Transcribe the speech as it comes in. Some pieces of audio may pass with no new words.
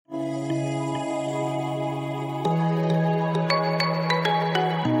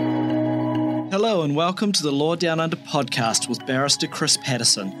Hello and welcome to the Law Down Under podcast with Barrister Chris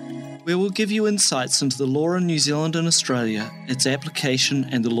Patterson, where we'll give you insights into the law in New Zealand and Australia, its application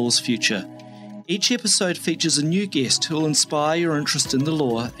and the law's future. Each episode features a new guest who will inspire your interest in the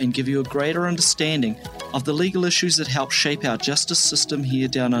law and give you a greater understanding of the legal issues that help shape our justice system here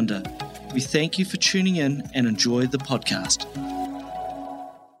down under. We thank you for tuning in and enjoy the podcast.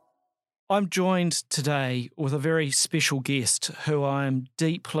 I'm joined today with a very special guest who I'm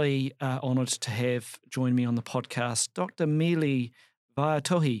deeply honoured to have join me on the podcast, Dr. Mele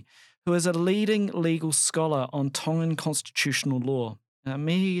Vaitohi, who is a leading legal scholar on Tongan constitutional law.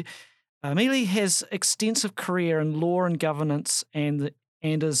 Mele has extensive career in law and governance and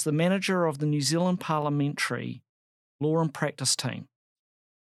is the manager of the New Zealand Parliamentary Law and Practice team.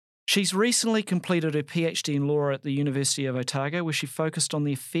 She's recently completed her PhD in law at the University of Otago, where she focused on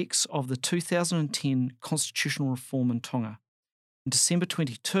the effects of the 2010 constitutional reform in Tonga. In December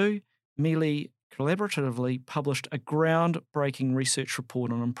 22, Mele collaboratively published a groundbreaking research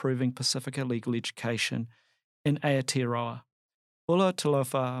report on improving Pasifika legal education in Aotearoa. Ula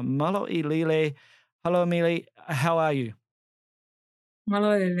talofa malo I lile. Hello, Mele. How are you?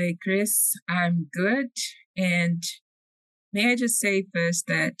 Malo lile, Chris. I'm good. And may I just say first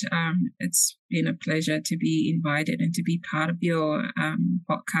that it's been a pleasure to be invited and to be part of your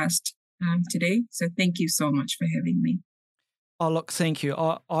podcast today. So thank you so much for having me. Oh, look, thank you.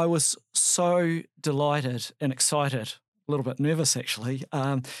 I was so delighted and excited, a little bit nervous actually,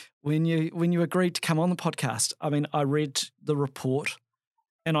 when you agreed to come on the podcast. I mean, I read the report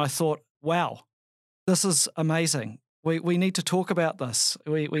and I thought, wow, this is amazing. We need to talk about this.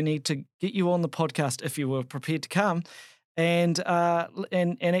 We need to get you on the podcast if you were prepared to come. And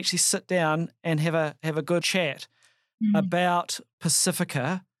actually sit down and have a good chat about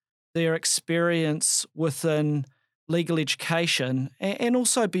Pasifika, their experience within legal education and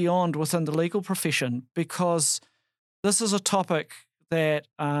also beyond within the legal profession, because this is a topic that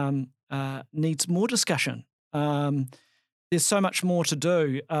needs more discussion. There's so much more to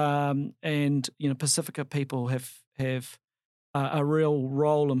do, and Pasifika people have a real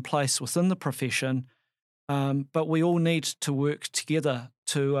role and place within the profession. But we all need to work together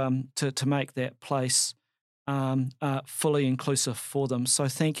to make that place fully inclusive for them. So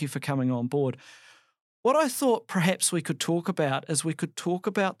thank you for coming on board. What I thought perhaps we could talk about is we could talk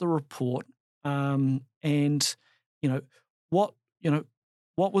about the report and what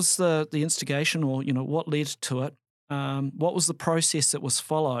was the instigation, or what led to it, what was the process that was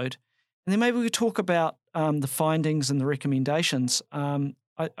followed, and then maybe we could talk about the findings and the recommendations. I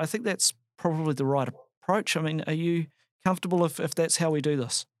think that's probably the right approach. I mean, are you comfortable if that's how we do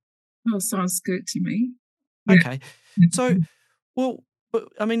this? Oh, sounds good to me. Okay. So,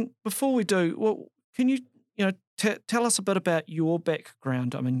 before we do, can you tell us a bit about your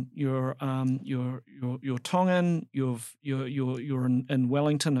background? I mean, you're Tongan. You're in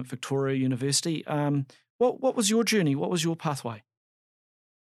Wellington at Victoria University. What was your journey? What was your pathway?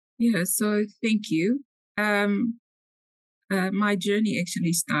 Yeah. So thank you. My journey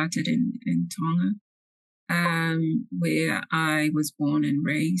actually started in Tonga, where I was born and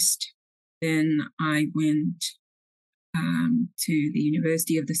raised. Then I went to the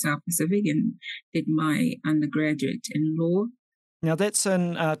University of the South Pacific and did my undergraduate in law. Now that's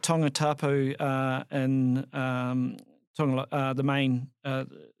in Tongatapu, in Tonga, the main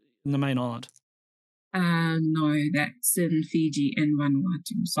island. No, that's in Fiji and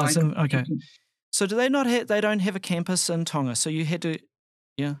Vanuatu. So okay. So do they not have? They don't have a campus in Tonga. So you had to,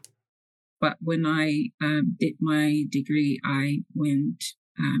 yeah. But when I did my degree, I went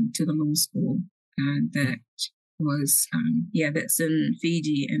to the law school. That was, that's in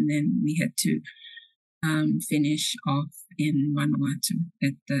Fiji. And then we had to finish off in Vanuatu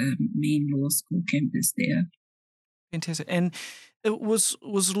at the main law school campus there. Fantastic. And it was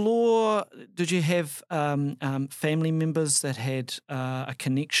law, did you have family members that had a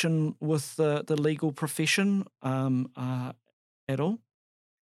connection with the legal profession at all?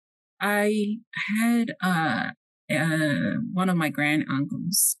 I had one of my grand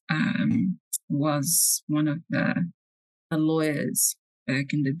uncles was one of the lawyers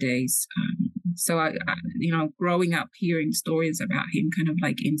back in the days. So I growing up hearing stories about him kind of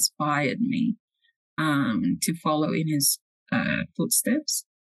like inspired me to follow in his footsteps.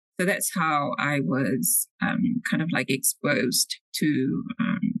 So that's how I was kind of like exposed to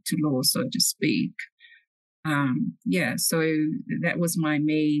law, so to speak. So that was my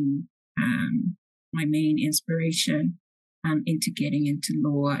main inspiration into getting into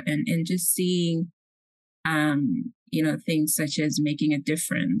law and just seeing things such as making a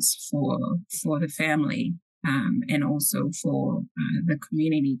difference for the family and also for the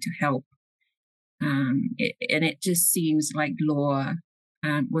community to help And it just seems like law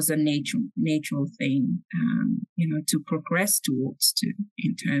was a natural thing, to progress towards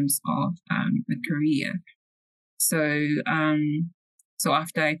in terms of a career. So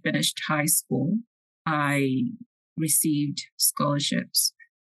after I finished high school, I received scholarships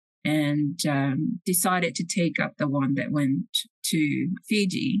and decided to take up the one that went to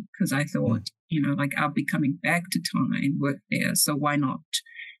Fiji because I thought, I'll be coming back to Tonga and work there. So why not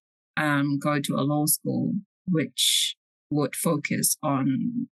go to a law school which would focus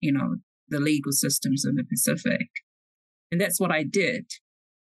on, the legal systems in the Pacific. And that's what I did.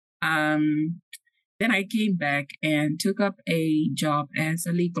 Then I came back and took up a job as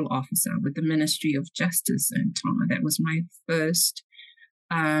a legal officer with the Ministry of Justice in Tonga. That was my first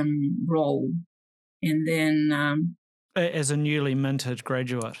role. And then as a newly minted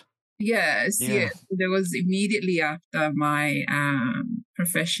graduate. Yes. That was immediately after my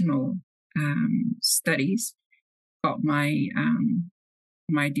professional studies. Got my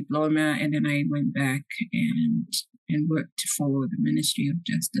my diploma, and then I went back and worked for the Ministry of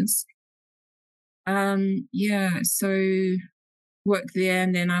Justice. So worked there,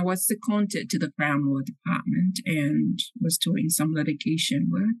 and then I was seconded to the Crown Law Department and was doing some litigation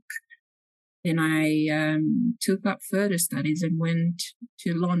work. Then I took up further studies and went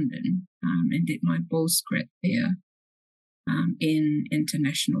to London and did my postgrad there in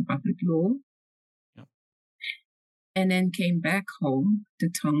international public law. Yep. And then came back home to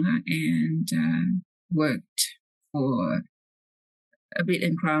Tonga and worked for a bit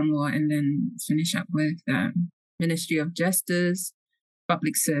in Crown Law, and then finish up with Ministry of Justice,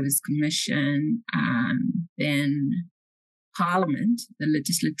 Public Service Commission, then Parliament, the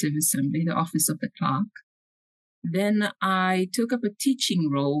Legislative Assembly, the Office of the Clerk. Then I took up a teaching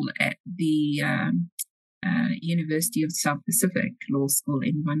role at the University of South Pacific Law School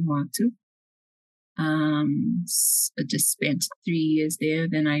in Vanuatu. I just spent 3 years there.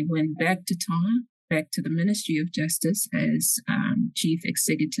 Then I went back to Tonga, back to the Ministry of Justice as Chief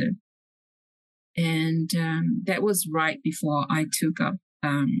Executive. And that was right before I took up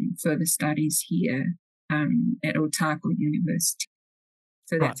further studies here at Otago University.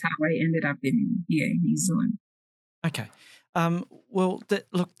 So that's how I ended up in New Zealand. Okay. Well,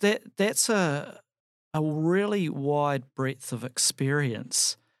 that's a really wide breadth of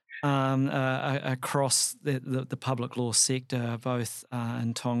experience across the public law sector, both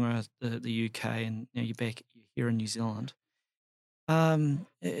in Tonga, the UK, and now you're back here in New Zealand.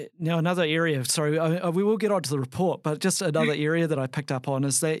 Now, another area, sorry, we will get on to the report, but just another area that I picked up on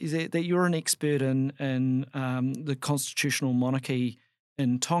is that you're an expert in the constitutional monarchy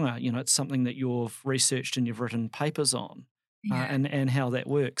in Tonga. It's something that you've researched and you've written papers on, and how that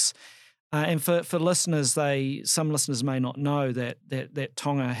works. And for listeners, some listeners may not know that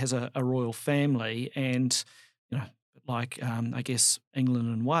Tonga has a royal family, and like I guess England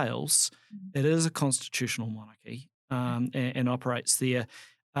and Wales, it is a constitutional monarchy. And operates there.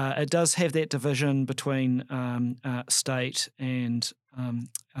 It does have that division between state and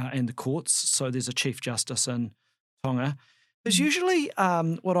the courts. So there's a Chief Justice in Tonga. There's usually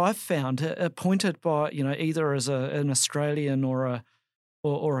what I've found appointed by either as an Australian or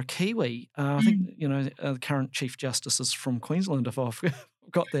a Kiwi. I think the current Chief Justice is from Queensland, if I've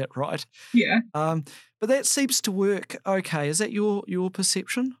got that right. Yeah. But that seems to work okay. Is that your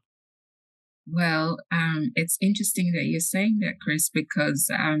perception? Well, it's interesting that you're saying that, Chris, because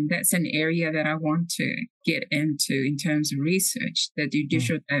that's an area that I want to get into in terms of research, the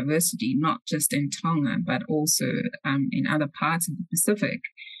judicial diversity, not just in Tonga, but also in other parts of the Pacific,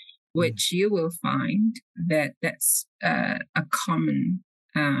 which you will find that that's a common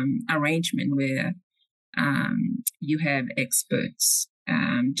arrangement where you have experts,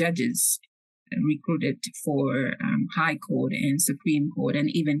 judges recruited for High Court and Supreme Court and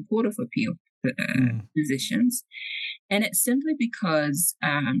even Court of Appeal positions. And it's simply because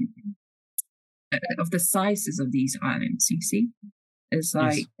of the sizes of these islands, you see. It's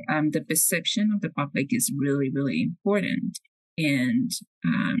like the perception of the public is really, really important. And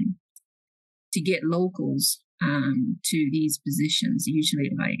to get locals to these positions,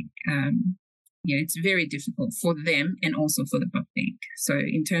 usually it's very difficult for them and also for the public. So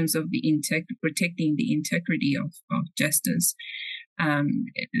in terms of the protecting the integrity of justice,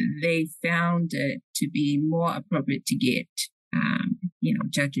 they found it to be more appropriate to get,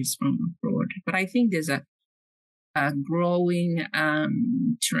 judges from abroad. But I think there's a growing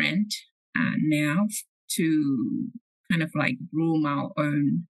trend now to kind of like groom our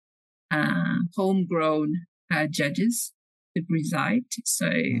own homegrown judges to preside. So,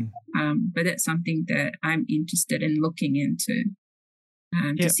 but that's something that I'm interested in looking into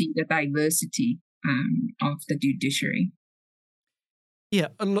to see the diversity of the judiciary. Yeah,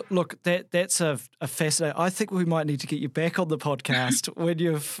 look, that's a fascinating. I think we might need to get you back on the podcast when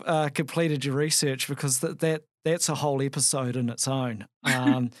you've completed your research, because that's a whole episode in its own.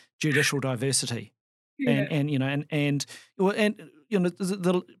 Judicial diversity, Yeah. and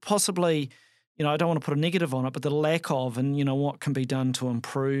the possibly, I don't want to put a negative on it, but the lack of, and what can be done to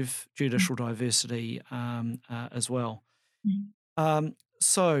improve judicial diversity as well.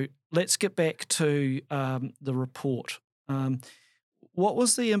 So let's get back to the report. What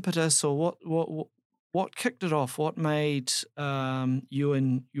was the impetus, or what kicked it off? What made you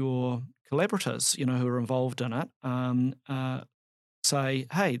and your collaborators, who are involved in it, say,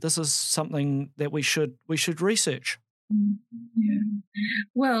 "Hey, this is something that we should research"? Yeah.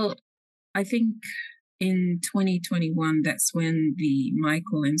 Well, I think in 2021, that's when the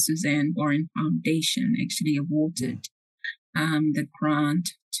Michael and Suzanne Boren Foundation actually awarded the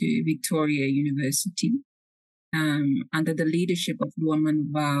grant to Victoria University under the leadership of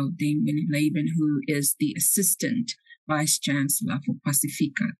Luaman Val Dame Winnie Laban, who is the Assistant Vice Chancellor for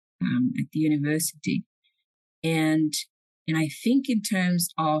Pasifika at the university. And I think in terms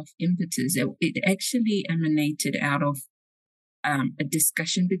of impetus, it actually emanated out of a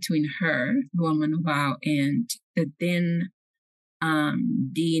discussion between her, Luaman Val, and the then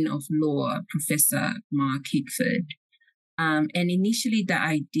Dean of Law, Professor Mark Hickford. And initially, the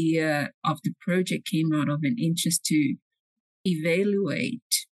idea of the project came out of an interest to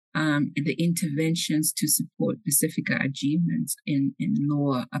evaluate the interventions to support Pasifika achievements in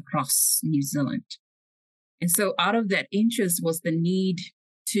law across New Zealand. And so out of that interest was the need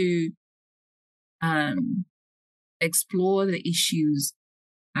to explore the issues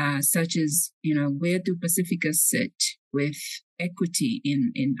such as, where do Pasifika sit with equity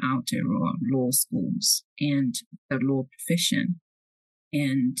in Aotearoa law schools and the law profession?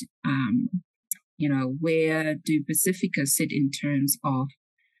 And, where do Pasifika sit in terms of,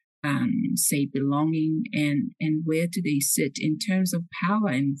 say, belonging, and where do they sit in terms of power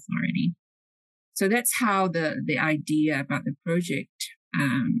and authority? So that's how the idea about the project,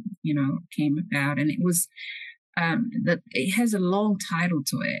 came about. And it was, that it has a long title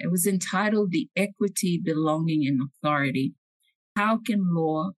to it. It was entitled "The Equity, Belonging, and Authority. How can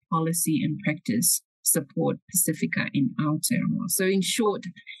law, policy, and practice support Pasifika in Aotearoa?" So in short,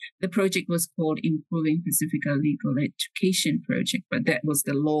 the project was called Improving Pasifika Legal Education Project, but that was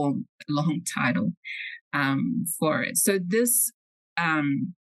the long title for it. So this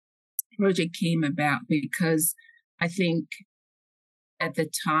project came about because I think at the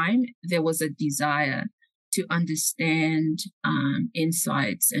time there was a desire to understand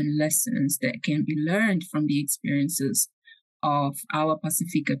insights and lessons that can be learned from the experiences of our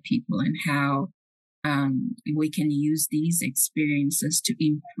Pasifika people, and how we can use these experiences to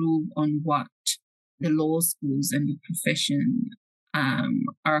improve on what the law schools and the profession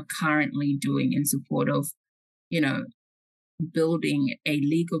are currently doing in support of, building a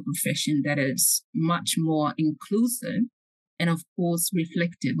legal profession that is much more inclusive and, of course,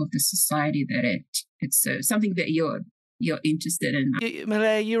 reflective of the society that it serves. Something that you're interested in. Yeah,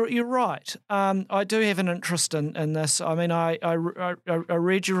 Mele, you're right. I do have an interest in this. I mean, I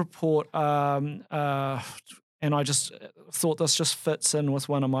read your report, and I just thought this just fits in with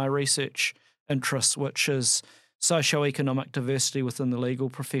one of my research interests, which is socioeconomic diversity within the legal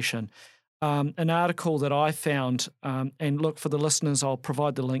profession. An article that I found, and look, for the listeners, I'll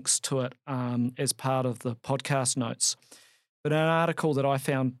provide the links to it as part of the podcast notes. But an article that I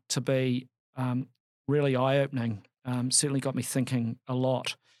found to be really eye-opening, certainly got me thinking a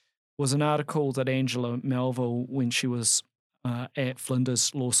lot, was an article that Angela Melville, when she was at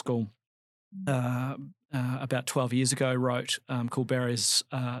Flinders Law School about 12 years ago, wrote, called Barriers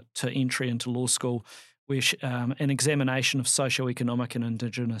to Entry into Law School, where an examination of socioeconomic and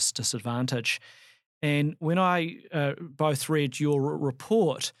Indigenous disadvantage. And when I both read your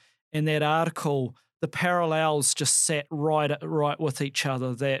report and that article, the parallels just sat right with each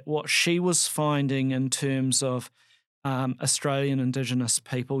other, that what she was finding in terms of Australian Indigenous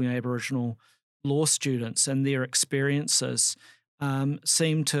people, Aboriginal law students and their experiences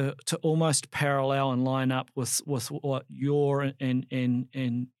seemed to almost parallel and line up with what your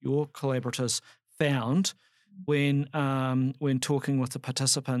and your collaborators found when talking with the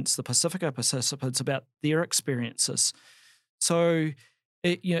Pasifika participants about their experiences. So,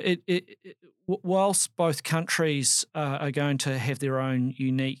 whilst both countries are going to have their own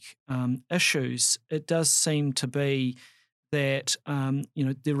unique issues, it does seem to be that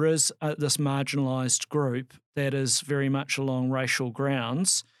there is this marginalised group that is very much along racial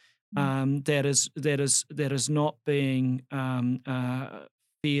grounds, that is not being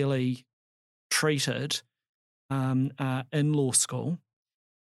fairly treated in law school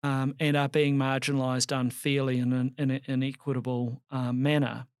and are being marginalised unfairly in an inequitable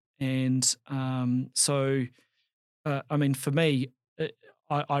manner. And so, I mean, for me,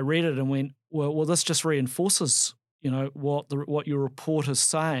 I read it and went, well, this just reinforces, what your report is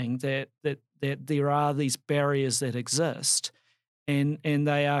saying, that there are these barriers that exist, and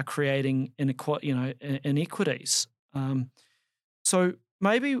they are creating inequities. So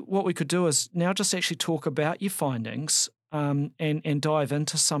maybe what we could do is now just actually talk about your findings and dive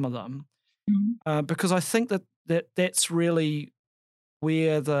into some of them, because I think that's really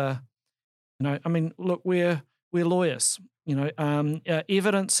where I mean, look, we're lawyers.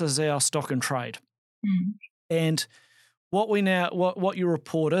 Evidence is our stock and trade, and what your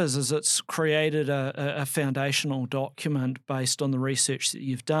report is it's created a foundational document based on the research that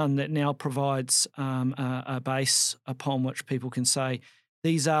you've done that now provides a base upon which people can say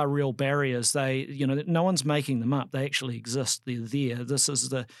these are real barriers. No one's making them up. They actually exist. They're there. This is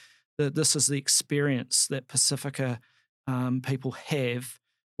the experience that Pasifika people have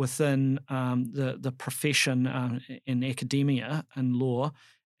within the profession in academia and law,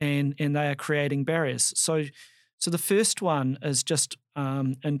 and they are creating barriers. So the first one is just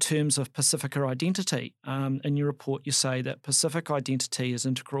in terms of Pasifika identity. In your report, you say that Pacific identity is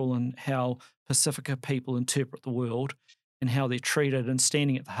integral in how Pasifika people interpret the world and how they're treated, and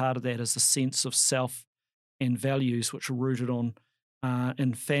standing at the heart of that is the sense of self and values which are rooted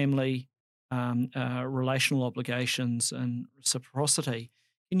in family, relational obligations, and reciprocity.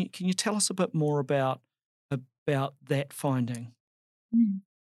 Can you tell us a bit more about that finding?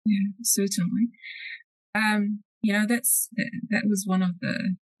 Yeah, certainly. That was one of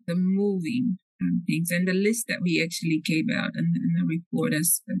the moving things, and the list that we actually gave out in the report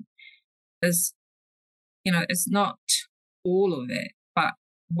is it's not all of it, but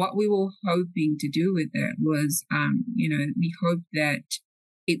what we were hoping to do with that was, we hoped that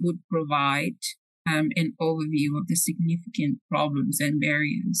it would provide an overview of the significant problems and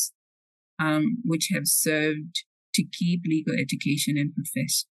barriers which have served to keep legal education and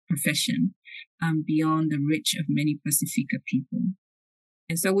profession beyond the reach of many Pasifika people.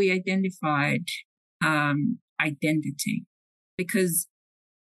 And so we identified identity, because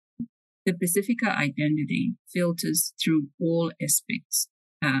the Pasifika identity filters through all aspects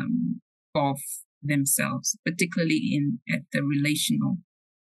of themselves, particularly at the relational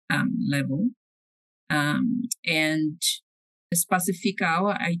level. And as Pasifika,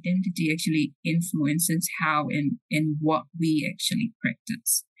 our identity actually influences how and what we actually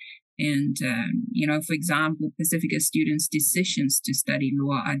practice. And, for example, Pasifika students' decisions to study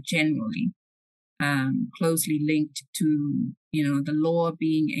law are generally closely linked to, the law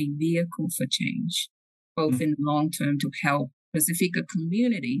being a vehicle for change, both in the long term to help Pasifika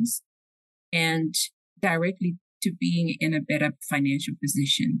communities and directly to being in a better financial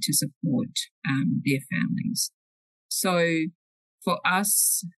position to support their families. So for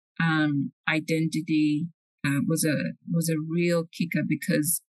us, identity was a real kicker,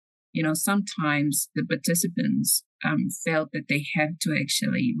 because sometimes the participants felt that they had to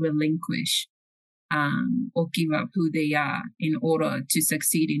actually relinquish or give up who they are in order to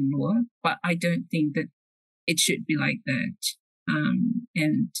succeed in law. But I don't think that it should be like that.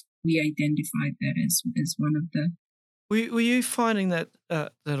 And we identified that as one of the... Were you finding that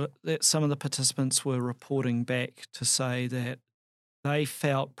some of the participants were reporting back to say that they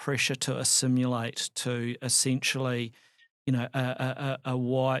felt pressure to assimilate to essentially, a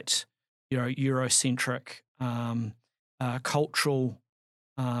white, Eurocentric cultural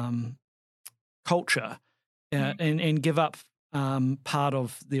culture, and give up part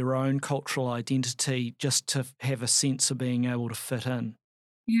of their own cultural identity just to have a sense of being able to fit in?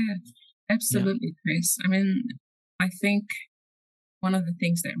 Yeah, absolutely, Chris. I mean, I think one of the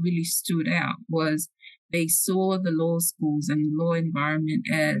things that really stood out was they saw the law schools and law environment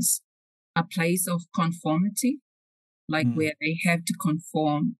as a place of conformity, like where they have to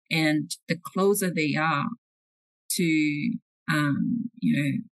conform, and the closer they are to,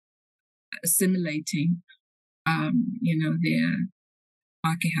 assimilating, their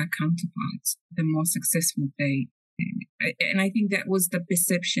Pākehā counterparts, the more successful they. And I think that was the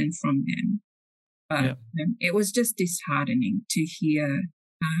perception from them. But it was just disheartening to hear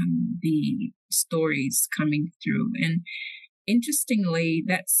the stories coming through. And interestingly,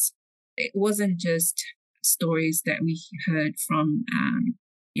 it wasn't just stories that we heard from,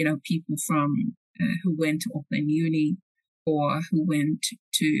 people from who went to Auckland Uni or who went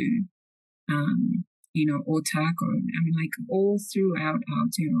to, Otago. I mean, like all throughout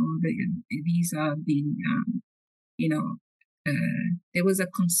Aotearoa, these are the, there was a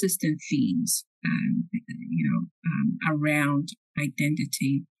consistent themes around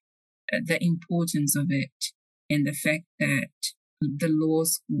identity, the importance of it, and the fact that the law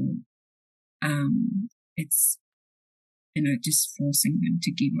school, it's just forcing them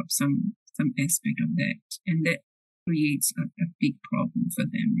to give up some aspect of that, and that creates a big problem for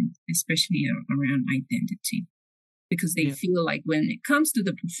them, especially around identity, because they feel like when it comes to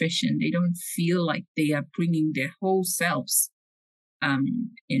the profession, they don't feel like they are bringing their whole selves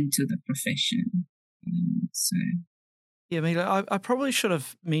into the profession. Yeah, Mele, I probably should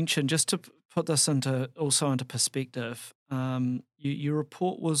have mentioned, just to put this into perspective, your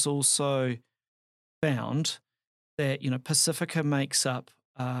report was also found that Pasifika makes up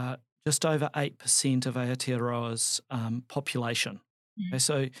just over 8% of Aotearoa's population. Okay,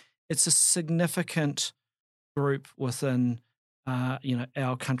 so it's a significant group within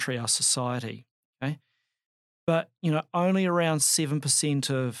our country, our society. Okay, but only around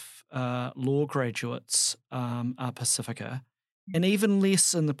 7% of law graduates are Pasifika, and even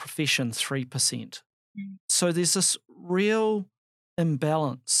less in the profession, 3%. So there's this real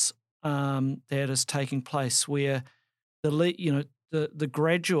imbalance that is taking place where the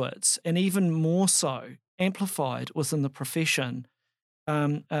graduates, and even more so amplified within the profession,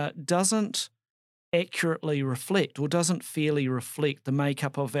 doesn't accurately reflect, or doesn't fairly reflect, the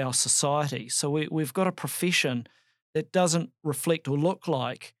makeup of our society. So we've got a profession that doesn't reflect or look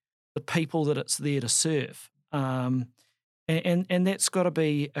like the people that it's there to serve. And that's got to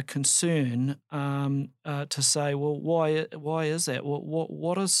be a concern, to say, well, why is that?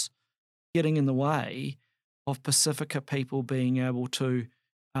 What is getting in the way of Pasifika people being able to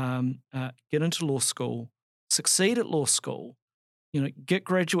get into law school, succeed at law school, get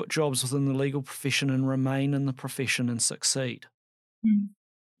graduate jobs within the legal profession and remain in the profession and succeed?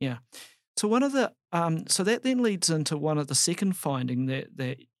 Yeah. So so that then leads into one of the second finding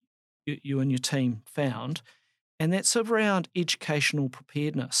that you and your team found, and that's around educational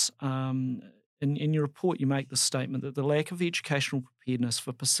preparedness. In your report, you make the statement that the lack of educational preparedness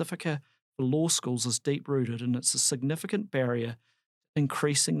for Pasifika for law schools is deep-rooted, and it's a significant barrier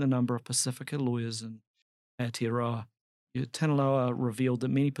increasing the number of Pasifika lawyers in Aotearoa. Tanaloa revealed that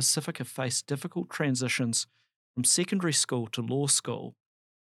many Pasifika face difficult transitions from secondary school to law school,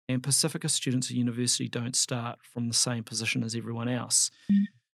 and Pasifika students at university don't start from the same position as everyone else.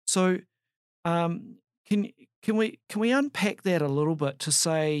 So, can we unpack that a little bit to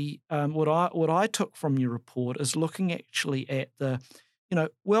say, what I took from your report is looking actually at the,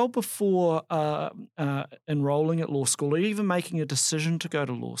 well before enrolling at law school, or even making a decision to go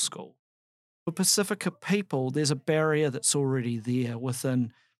to law school, for Pasifika people, there's a barrier that's already there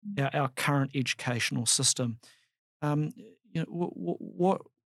within our current educational system.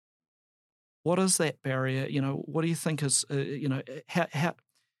 What is that barrier? What do you think is,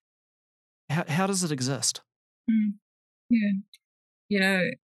 how does it exist? Yeah,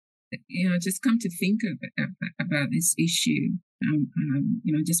 just come to think about this issue.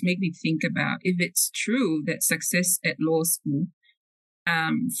 Just make me think about if it's true that success at law school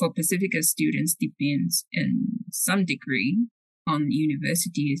for Pasifika students depends in some degree on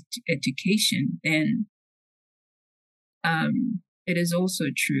university education, then it is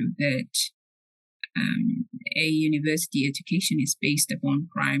also true that a university education is based upon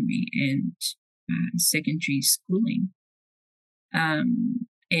primary and secondary schooling.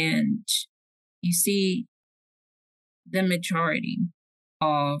 And you see, the majority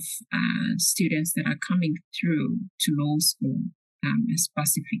of students that are coming through to law school as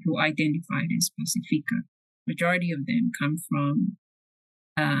Pasifika, who identified as Pasifika, majority of them come from,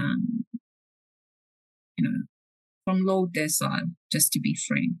 from low decile, just to be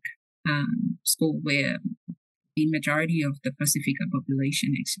frank, school where the majority of the Pasifika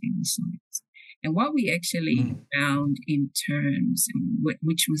population actually resides. And what we actually found in terms,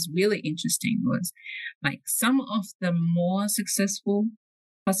 which was really interesting, was like some of the more successful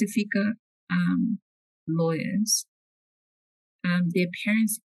Pasifika lawyers, their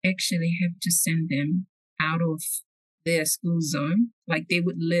parents actually have to send them out of their school zone. Like they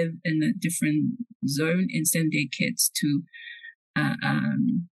would live in a different zone and send their kids to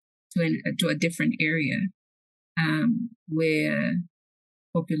a different area where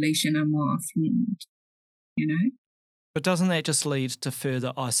population are more affluent, But doesn't that just lead to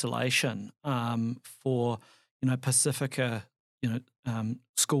further isolation for, Pasifika,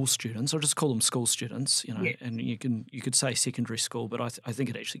 school students? I'll just call them school students, and you could say secondary school, but I think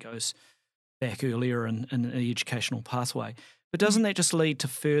it actually goes back earlier in the educational pathway. But doesn't that just lead to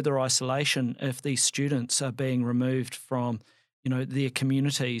further isolation if these students are being removed from, their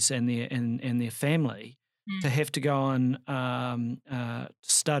communities and their family to have to go and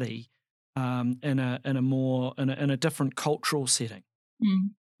study in a different cultural setting.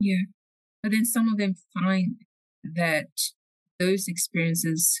 Yeah. But then some of them find that those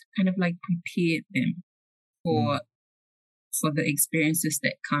experiences kind of like prepared them Mm. for the experiences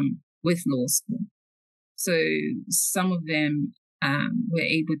that come with law school. So some of them were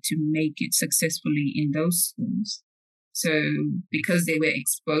able to make it successfully in those schools. So because they were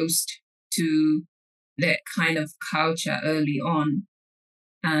exposed to that kind of culture early on,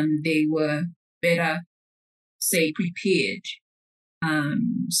 they were better, say, prepared,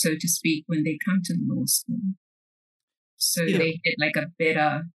 so to speak, when they come to law school. So Yeah. they get like a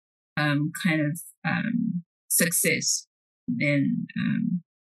better kind of success than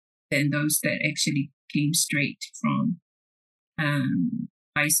those that actually came straight from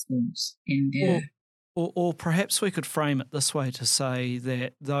high schools in Or, their. or perhaps we could frame it this way to say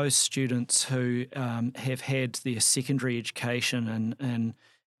that those students who have had their secondary education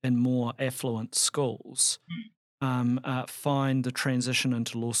in more affluent schools find the transition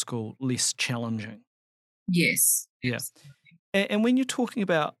into law school less challenging. Yes, Yeah. absolutely. And when you're talking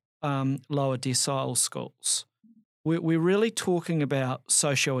about lower decile schools, we're really talking about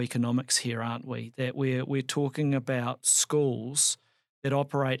socioeconomics here, aren't we? That we're talking about schools that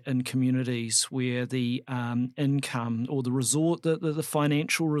operate in communities where the income or the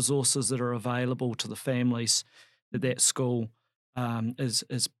financial resources that are available to the families that school is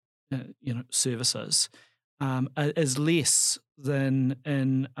services is less than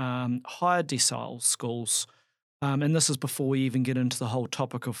in higher decile schools. And this is before we even get into the whole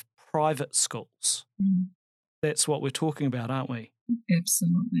topic of private schools. Mm, That's what we're talking about, aren't we?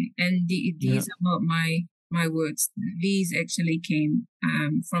 absolutely. And Yeah. these are not my words. These actually came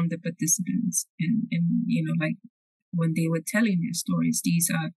from the participants, and like when they were telling their stories, these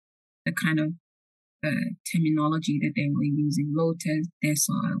are the kind of terminology that they were using: low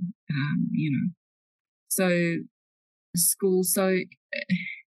decile, So school,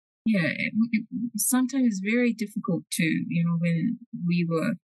 yeah, sometimes it's very difficult to, when we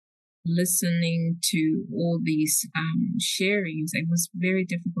were listening to all these sharings, it was very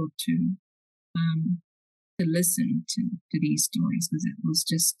difficult um, to listen to these stories because it was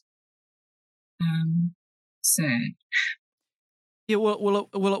just sad. Yeah,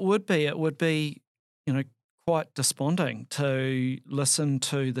 it would be. It would be, quite desponding to listen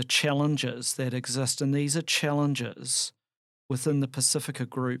to the challenges that exist. And these are challenges within the Pasifika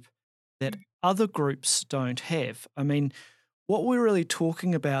group that other groups don't have. I mean, what we're really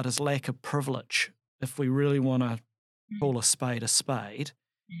talking about is lack of privilege, if we really want to call a spade a spade.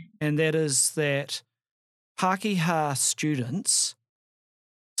 And that is that Pākehā students,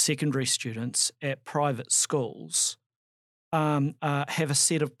 secondary students at private schools, have a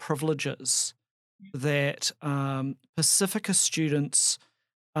set of privileges that Pasifika students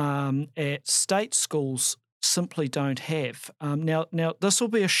at state schools simply don't have. Now, this will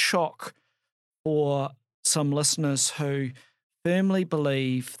be a shock for some listeners who firmly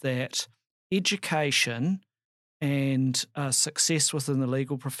believe that education and success within the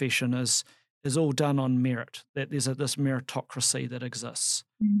legal profession is all done on merit. That there's this meritocracy that exists,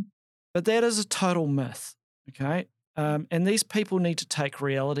 Mm, but that is a total myth. Okay, and these people need to take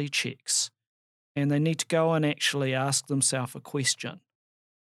reality checks, and they need to go and actually ask themselves a question.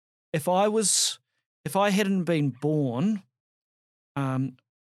 If I hadn't been born um,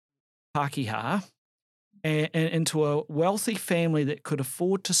 Pākehā and into a wealthy family that could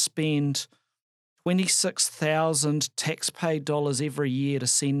afford to spend 26,000 tax-paid dollars every year to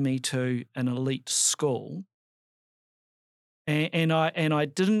send me to an elite school, and I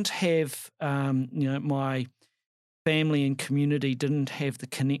didn't have my family and community didn't have the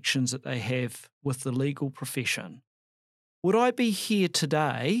connections that they have with the legal profession, would I be here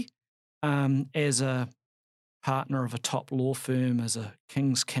today as a partner of a top law firm, as a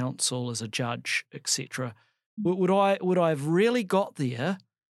King's Counsel, as a judge, etc.? Would I have really got there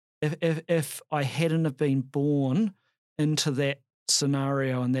if I hadn't have been born into that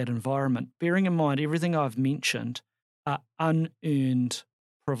scenario and that environment? Bearing in mind everything I've mentioned are unearned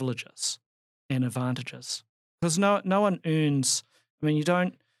privileges and advantages, because no one earns. I mean, you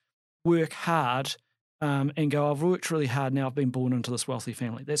don't work hard and go, I've worked really hard, now I've been born into this wealthy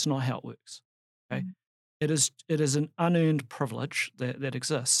family. That's not how it works. Okay. mm, It is an unearned privilege that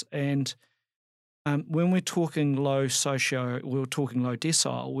exists. And when we're talking low decile,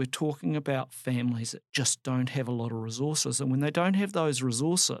 we're talking about families that just don't have a lot of resources. And when they don't have those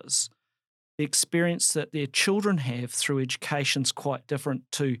resources, the experience that their children have through education is quite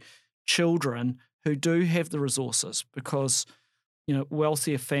different to children who do have the resources, because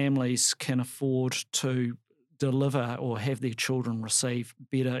wealthier families can afford to deliver or have their children receive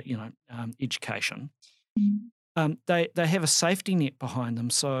better, education. They have a safety net behind them.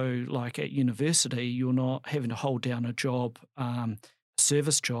 So, like at university, you're not having to hold down a job,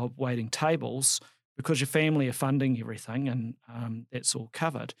 service job, waiting tables because your family are funding everything, and that's all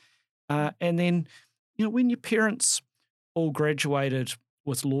covered. And then, when your parents all graduated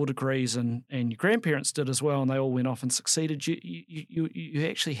with law degrees and your grandparents did as well, and they all went off and succeeded, you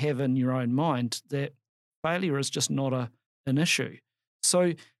actually have in your own mind that failure is just not an issue.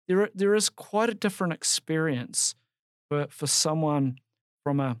 So there is quite a different experience for someone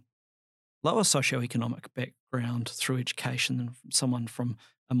from a lower socioeconomic background through education than from someone from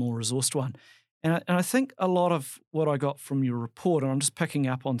a more resourced one. And I think a lot of what I got from your report, and I'm just picking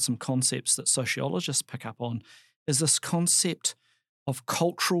up on some concepts that sociologists pick up on, is this concept of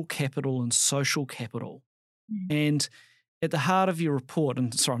cultural capital and social capital. And at the heart of your report,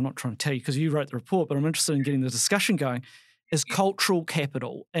 and sorry, I'm not trying to tell you because you wrote the report, but I'm interested in getting the discussion going, is cultural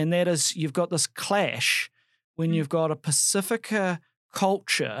capital. And that is, you've got this clash when you've got a Pasifika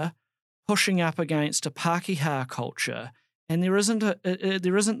culture pushing up against a Pākehā culture, and there isn't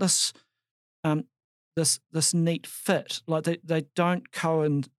this this neat fit. Like they don't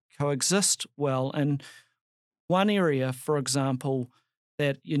coexist well. And one area, for example,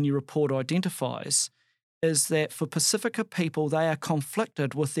 that in your report identifies is that for Pasifika people, they are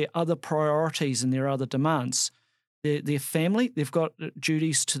conflicted with their other priorities and their other demands. Their family, they've got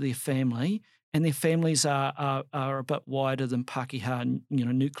duties to their family, and their families are a bit wider than Pākehā,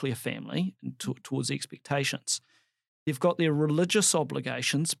 nuclear family towards expectations. They've got their religious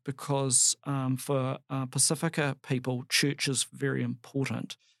obligations because for Pasifika people, church is very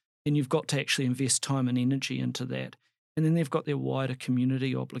important, and you've got to actually invest time and energy into that. And then they've got their wider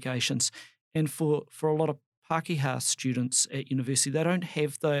community obligations. And for a lot of Pākehā students at university, they don't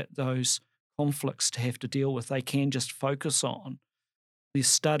have those conflicts to have to deal with. They can just focus on their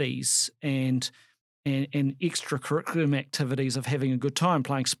studies and extracurriculum activities of having a good time,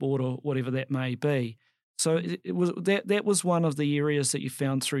 playing sport or whatever that may be. So it was that was one of the areas that you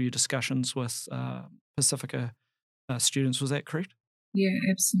found through your discussions with Pasifika students. Was that correct? Yeah,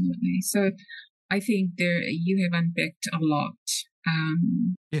 absolutely. So I think you have unpacked a lot.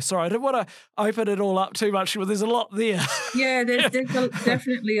 Yeah, sorry, I didn't want to open it all up too much, but there's a lot there. Yeah, there's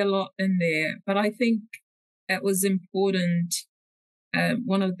definitely a lot in there. But I think it was important.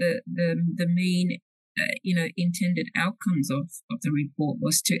 One of the main intended outcomes of the report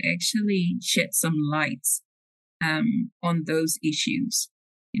was to actually shed some lights on those issues,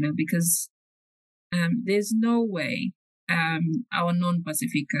 because there's no way our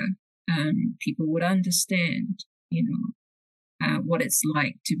non-Pasifika people would understand, what it's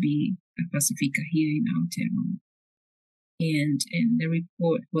like to be a Pasifika here in Aotearoa. And the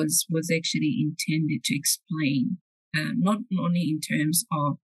report was actually intended to explain, not only in terms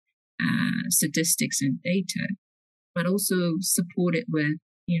of statistics and data, but also support it with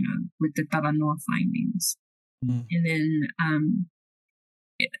the Talanoa findings. And then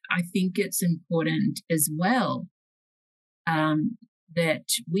I think it's important as well that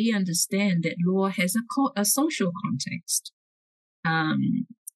we understand that law has a social context.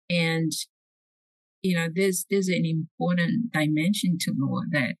 And there's an important dimension to law,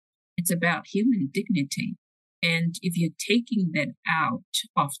 that it's about human dignity. And if you're taking that out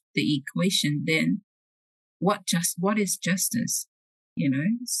of the equation, then what is justice?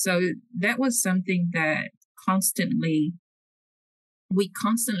 So that was something that we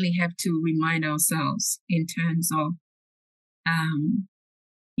constantly have to remind ourselves in terms of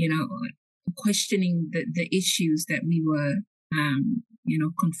questioning the issues that we were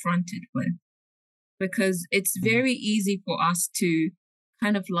confronted with, because it's very easy for us to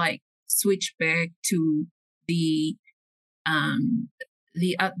kind of like switch back to the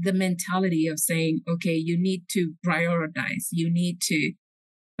mentality of saying, okay, you need to prioritize,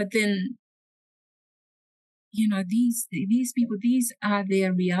 but then these people, these are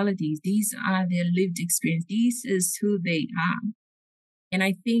their realities, these are their lived experience, this is who they are. And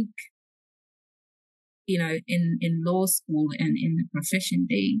I think in law school and in the profession,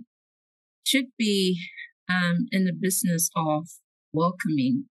 they should be in the business of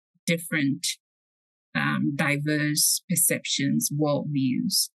welcoming different diverse perceptions,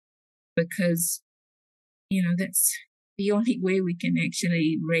 worldviews, because that's the only way we can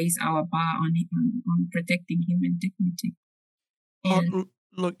actually raise our bar on protecting human dignity. And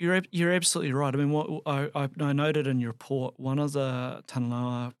look, you're absolutely right. I mean, what I noted in your report, one of the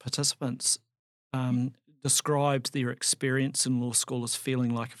Talanoa participants described their experience in law school as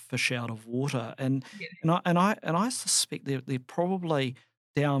feeling like a fish out of water, and I suspect they're probably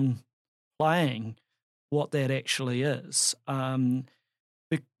downplaying what that actually is.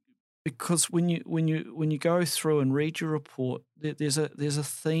 Be- because when you go through and read your report, there's a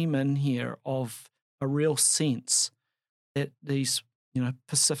theme in here of a real sense that these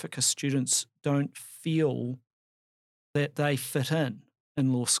Pasifika students don't feel that they fit in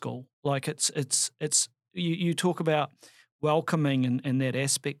law school. Like it's you talk about welcoming and that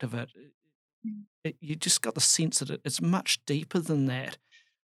aspect of it. You just got the sense that it's much deeper than that.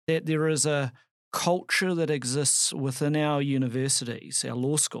 That there is a culture that exists within our universities, our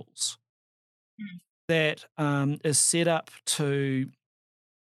law schools, that is set up to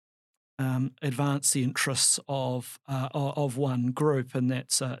advance the interests of one group, and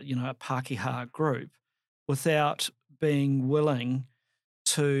that's a Pākehā group, without being willing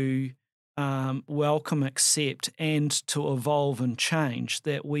to welcome, accept, and to evolve and change.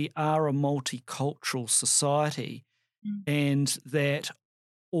 That we are a multicultural society, and that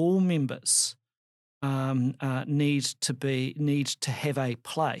all members need to have a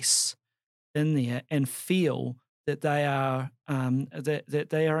place in there and feel that they are that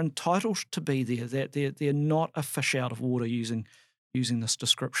they are entitled to be there. That they're not a fish out of water, using this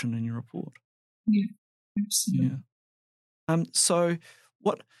description in your report. Yeah, absolutely. Yeah. So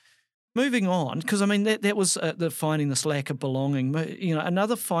what? Moving on, because I mean that was the finding, this lack of belonging.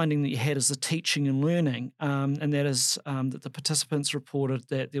 Another finding that you had is the teaching and learning, and that is that the participants reported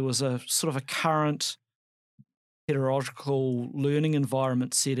that there was a sort of a current pedagogical learning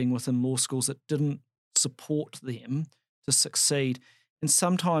environment setting within law schools that didn't support them to succeed, and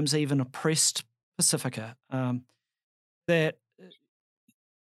sometimes even oppressed Pasifika. That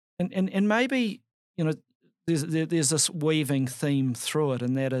and maybe there's this weaving theme through it,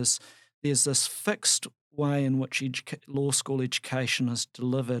 and that is there's this fixed way in which law school education is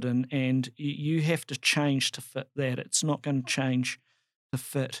delivered, and you have to change to fit that. It's not going to change to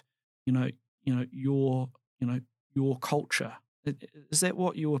fit, your your culture. Is that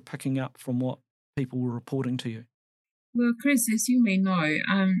what you were picking up from what people were reporting to you? Well, Chris, as you may know,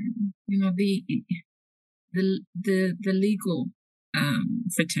 the legal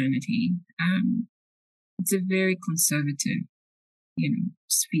fraternity, it's a very conservative,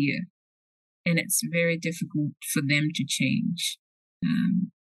 sphere, and it's very difficult for them to change.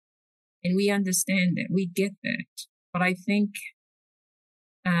 And we understand that, we get that, but I think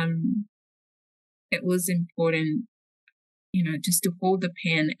it was important, just to hold the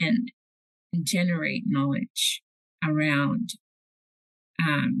pen and generate knowledge around,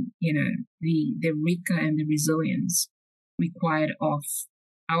 the rigor and the resilience required of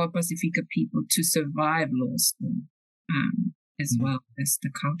our Pasifika people to survive law school, as well as the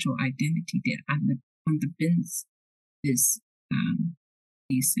cultural identity that underpins this,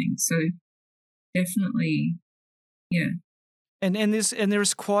 these things. So definitely, yeah. And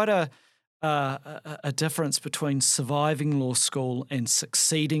there's quite a difference between surviving law school and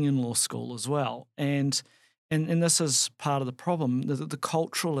succeeding in law school as well. And this is part of the problem. The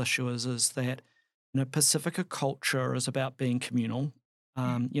cultural issue is that Pasifika culture is about being communal.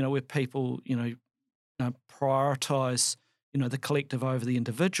 Where people prioritize the collective over the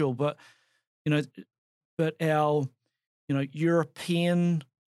individual, but our European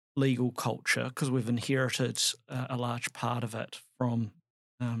legal culture, because we've inherited a large part of it from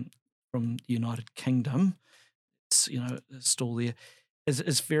the United Kingdom, it's still there,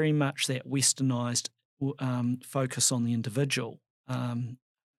 is very much that westernized focus on the individual, and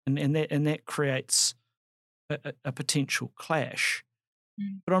that creates a potential clash.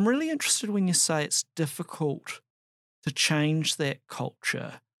 But I'm really interested when you say it's difficult to change that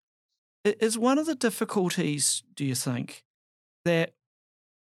culture. Is one of the difficulties, do you think, that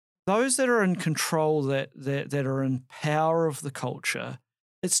those that are in control, that are in power of the culture,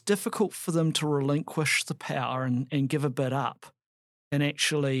 it's difficult for them to relinquish the power and give a bit up and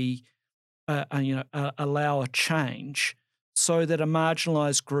actually allow a change, so that a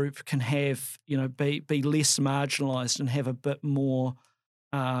marginalised group can have be less marginalised and have a bit more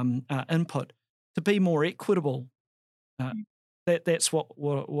input to be more equitable. That's what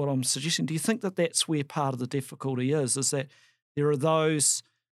I'm suggesting. Do you think that that's where part of the difficulty is that there are those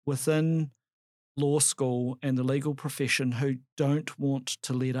within law school and the legal profession who don't want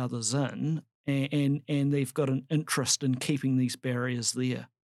to let others in, and they've got an interest in keeping these barriers there?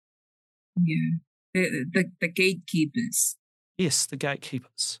 Yeah, the gatekeepers. Yes, the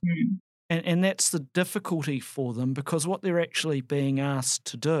gatekeepers. And that's the difficulty for them, because what they're actually being asked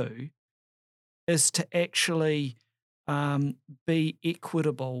to do is to actually be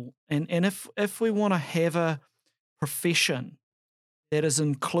equitable. And if we want to have a profession that is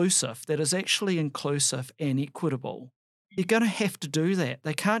inclusive, that is actually inclusive and equitable, they're going to have to do that.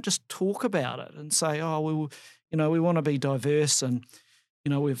 They can't just talk about it and say, "Oh, we want to be diverse, and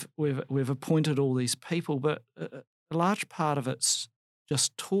we've appointed all these people," but a large part of it's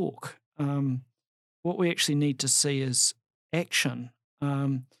just talk. What we actually need to see is action,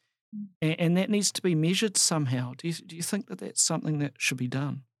 and that needs to be measured somehow. Do you think that that's something that should be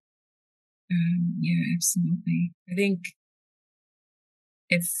done? Yeah, absolutely. I think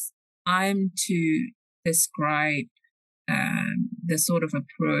if I'm to describe the sort of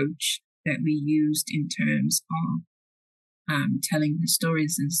approach that we used in terms of telling the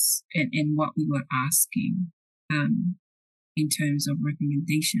stories and what we were asking um, in terms of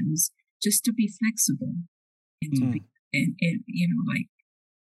recommendations, just to be flexible and to be Mm. and like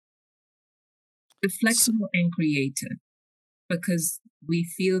be S- flexible and creative, because we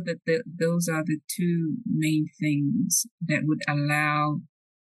feel that those are the two main things that would allow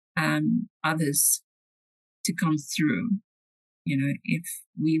others to come through. If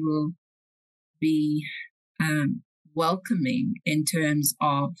we will be um, welcoming in terms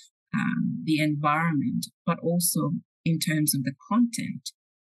of the environment, but also in terms of the content.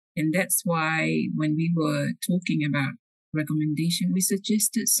 And that's why when we were talking about recommendation, we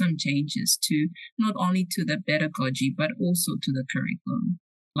suggested some changes to not only to the pedagogy, but also to the curriculum,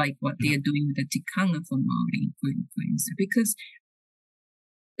 like what they yeah. are doing with the tikanga for Māori, for instance, because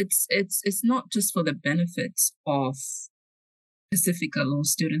it's not just for the benefits of Pacifica law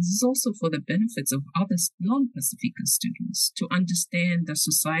students, it's also for the benefits of other non-Pacifica students to understand the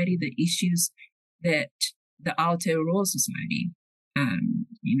society, the issues that the Aotearoa society,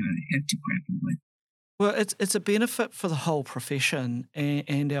 have to grapple with. Well, it's a benefit for the whole profession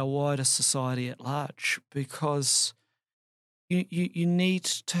and our wider society at large, because you need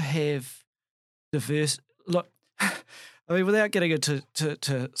to have diverse. Look, I mean, without getting into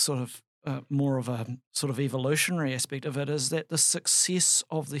to sort of more of a sort of evolutionary aspect of it, is that the success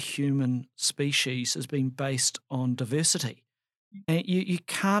of the human species has been based on diversity, and you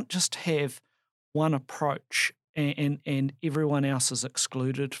can't just have one approach and everyone else is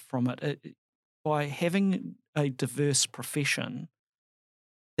excluded from it. By having a diverse profession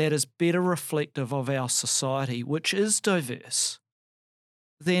that is better reflective of our society, which is diverse,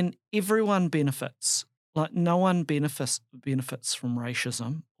 then everyone benefits. Like no one benefits from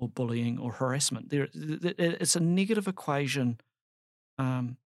racism or bullying or harassment. It's a negative equation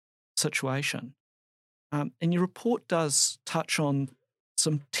um, situation. And your report does touch on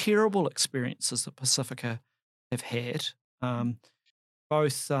some terrible experiences that Pacifica have had, um,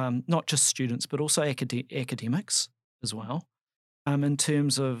 both not just students but also academics as well, in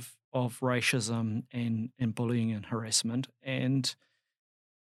terms of racism and bullying and harassment. And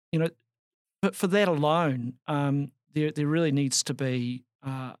you know, but for that alone, there really needs to be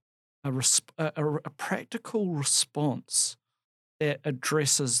a practical response that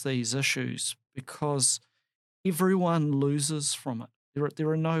addresses these issues, because everyone loses from it. There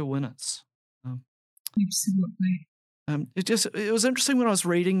are no winners. Um, Absolutely. it was interesting when I was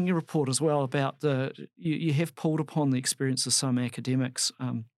reading your report as well about you have pulled upon the experience of some academics.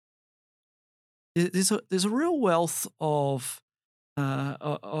 There's a real wealth of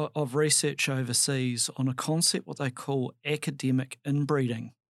research overseas on a concept what they call academic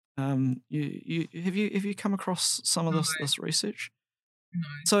inbreeding. Have you come across some of No, this research?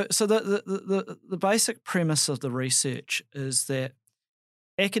 no. So the basic premise of the research is that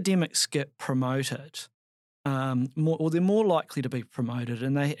academics get promoted, or they're more likely to be promoted,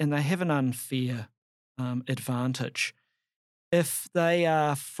 and they have an unfair advantage if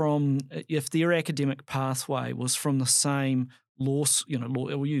their academic pathway was from the same we'll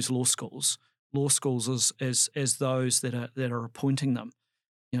use law schools as those that are appointing them.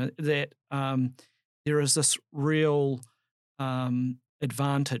 That there is this real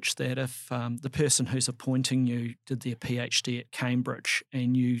advantage that if the person who's appointing you did their PhD at Cambridge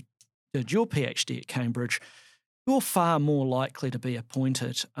and you did your PhD at Cambridge, you're far more likely to be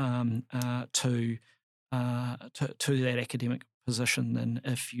appointed to that academic position than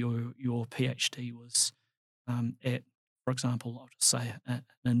if your PhD was at, for example, I'll just say an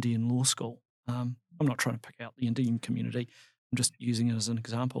Indian law school. I'm not trying to pick out the Indian community. I'm just using it as an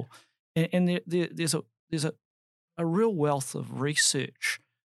example. And there's a real wealth of research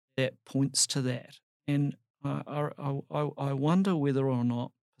that points to that. And I wonder whether or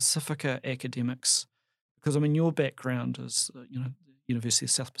not Pacifica academics, because I mean your background is the University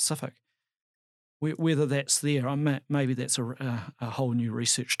of South Pacific, whether that's there. Maybe that's a whole new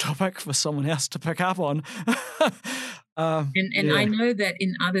research topic for someone else to pick up on. And I Yeah. know that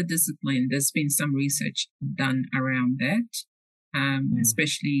in other disciplines, there's been some research done around that, Mm.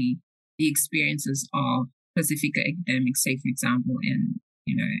 especially the experiences of Pasifika academics, say for example,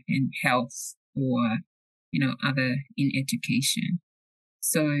 in health or other in education.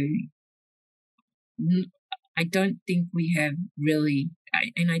 So I don't think we have really,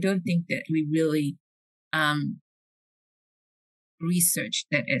 and I don't think that we really researched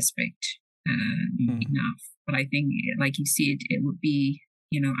that aspect enough. But I think, like you said, it would be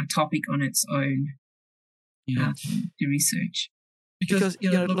a topic on its own to research. Because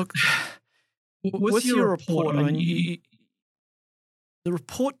look, with your report, I mean, the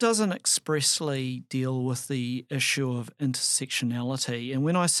report doesn't expressly deal with the issue of intersectionality, and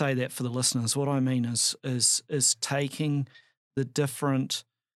when I say that for the listeners, what I mean is taking the different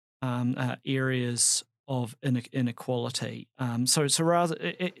areas of inequality. So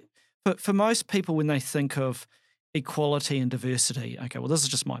rather, for most people, when they think of equality and diversity, okay, well, this is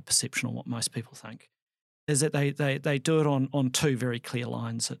just my perception on what most people think, is that they do it on two very clear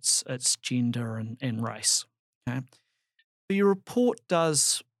lines. It's gender and race. Okay. Your report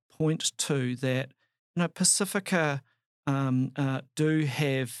does point to that, Pasifika do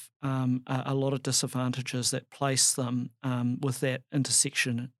have a lot of disadvantages that place them with that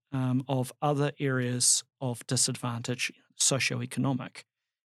intersection of other areas of disadvantage, socioeconomic.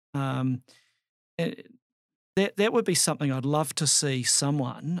 That would be something I'd love to see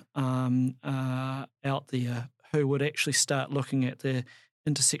someone out there who would actually start looking at the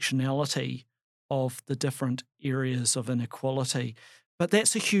intersectionality of the different areas of inequality. But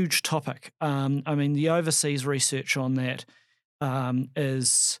that's a huge topic. I mean, the overseas research on that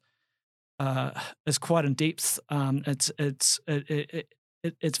is quite in depth.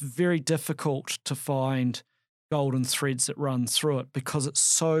 It's very difficult to find golden threads that run through it because it's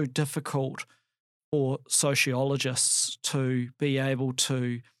so difficult for sociologists to be able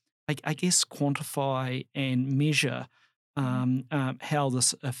to, I guess, quantify and measure how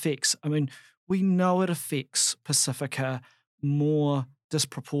this affects. I mean, we know it affects Pasifika more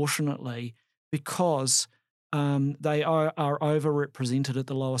disproportionately because they are overrepresented at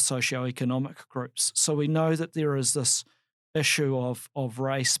the lower socioeconomic groups. So we know that there is this issue of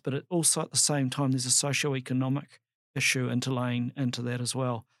race, but it also at the same time there's a socioeconomic issue interlaying into that as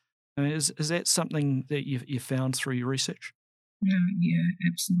well. I mean, is that something that you found through your research? Yeah,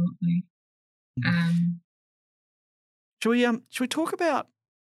 absolutely. Should we talk about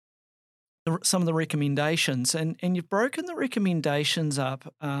some of the recommendations? And you've broken the recommendations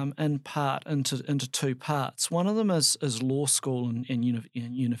up in part into two parts. One of them is law school and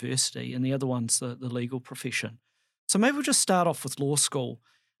university, and the other one's the legal profession. So maybe we'll just start off with law school.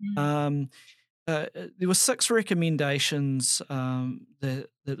 There were 6 recommendations that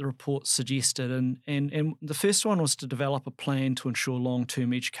the report suggested, and the first one was to develop a plan to ensure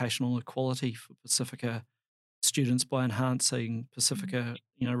long-term educational equality for Pasifika students by enhancing Pasifika,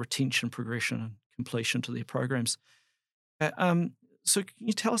 retention, progression, and completion to their programs. So can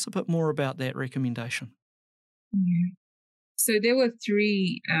you tell us a bit more about that recommendation? Yeah. So there were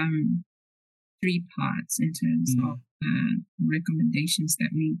three parts in terms of recommendations that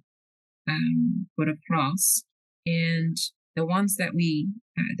we put across, and the ones that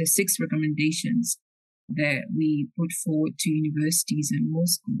the 6 recommendations that we put forward to universities and law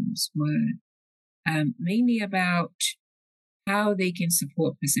schools were mainly about how they can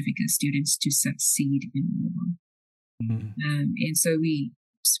support Pasifika students to succeed in law. And so we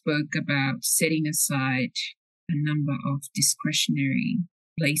spoke about setting aside a number of discretionary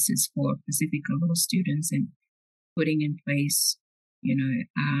places for Pasifika law students and putting in place,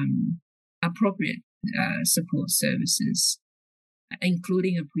 appropriate support services,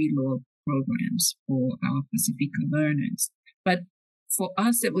 including a pre-law programs for our Pasifika learners. But for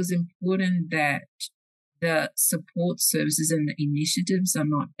us, it was important that the support services and the initiatives are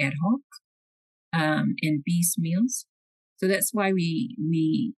not ad hoc and piecemeals. So that's why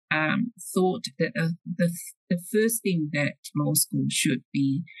we thought that the first thing that law school should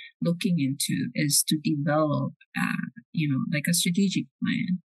be looking into is to develop, like a strategic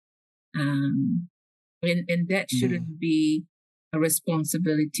plan. And that shouldn't be a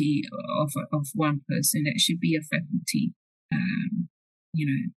responsibility of one person. That should be a faculty,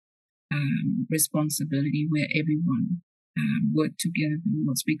 responsibility where everyone work together the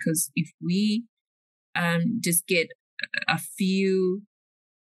most. Because if we just get a few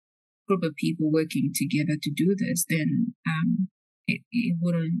group of people working together to do this, then it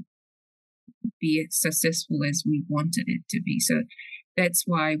wouldn't be as successful as we wanted it to be. So that's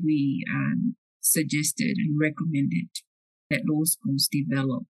why we suggested and recommended that law schools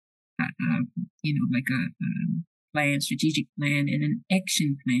develop, like a plan, strategic plan, and an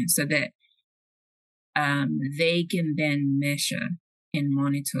action plan, so that they can then measure and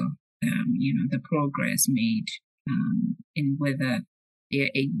monitor the progress made, and whether they're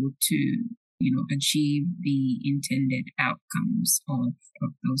able to, achieve the intended outcomes of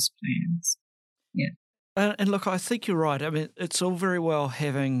those plans. Yeah. And look, I think you're right. I mean, it's all very well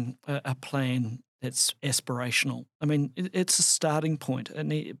having a plan that's aspirational. I mean, it's a starting point,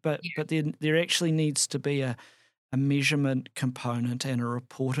 but there actually needs to be a measurement component and a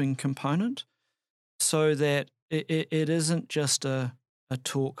reporting component, so that it isn't just a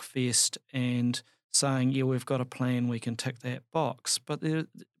talk fest and saying, yeah, we've got a plan, we can tick that box, but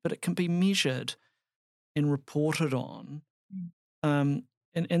it can be measured and reported on. Um,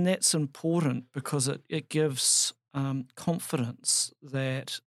 and that's important because it gives confidence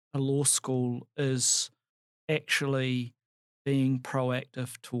that a law school is actually being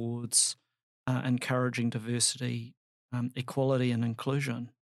proactive towards encouraging diversity, equality, and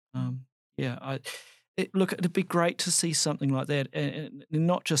inclusion. Yeah, look, it'd be great to see something like that, and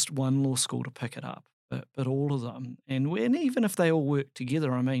not just one law school to pick it up, but all of them. And even if they all work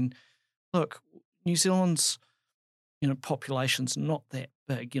together, I mean, look, New Zealand's population's not that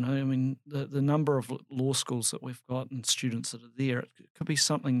big. I mean, the number of law schools that we've got and students that are there, it could be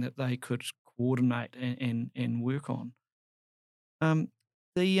something that they could coordinate and work on.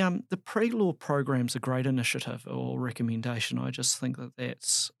 The pre-law program's a great initiative or recommendation. I just think that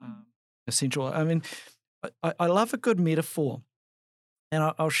that's essential. I mean, I love a good metaphor,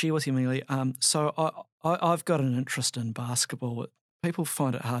 and I'll share with you, Mele. So I've got an interest in basketball. People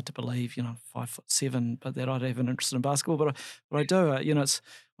find it hard to believe, 5'7", but that I'd have an interest in basketball. But I do. It's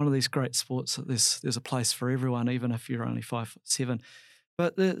one of these great sports that there's a place for everyone, even if you're only 5'7".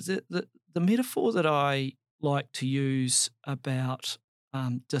 But the metaphor that I like to use about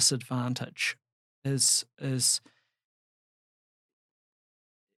disadvantage is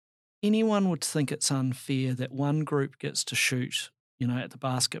anyone would think it's unfair that one group gets to shoot, at the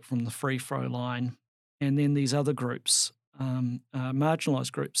basket from the free throw line, and then these other groups,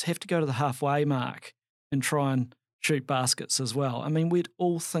 marginalised groups, have to go to the halfway mark and try and shoot baskets as well. I mean, we'd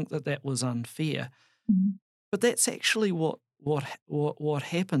all think that was unfair, but that's actually what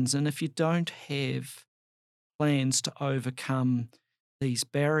happens. And if you don't have plans to overcome these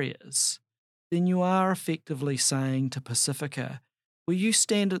barriers, then you are effectively saying to Pasifika, well, you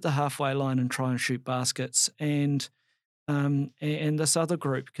stand at the halfway line and try and shoot baskets, and this other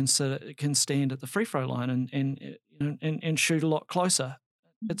group can stand at the free throw line and shoot a lot closer.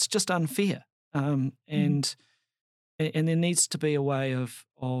 It's just unfair, and there needs to be a way of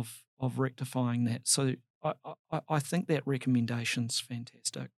rectifying that. So I think that recommendation's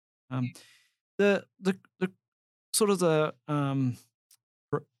fantastic. The sort of the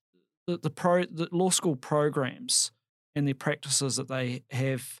law school programs and their practices that they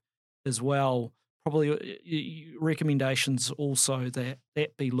have as well, probably recommendations also that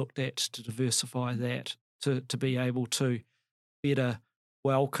be looked at to diversify that, to be able to better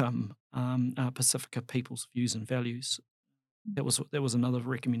welcome Pasifika people's views and values. That was another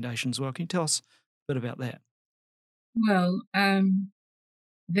recommendation as well. Can you tell us a bit about that? Well,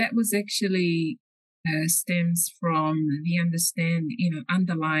 that was actually stems from the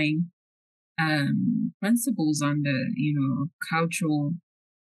underlying principles under, cultural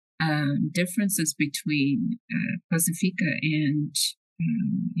differences between Pasifika and,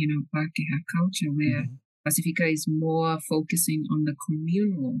 Pākehā culture, where Pasifika is more focusing on the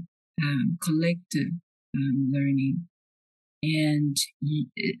communal, collective learning. And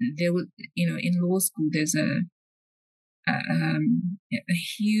there was, in law school, there's a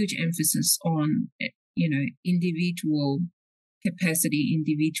huge emphasis on, individual capacity,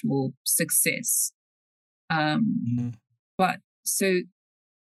 individual success. But so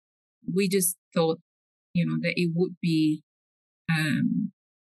we just thought, that it would be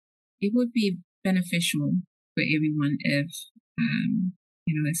beneficial for everyone if,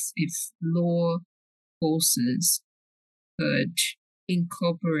 if law courses could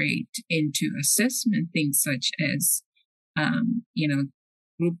incorporate into assessment things such as,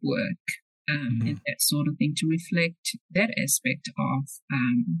 group work, and that sort of thing, to reflect that aspect of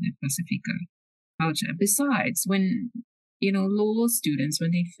the Pasifika culture. Besides, when, law students,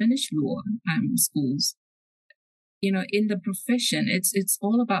 when they finish law schools, in the profession, it's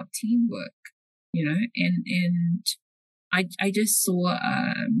all about teamwork, and I just saw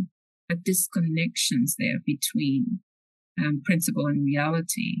a disconnections there between principle and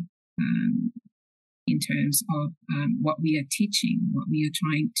reality, in terms of what we are teaching, what we are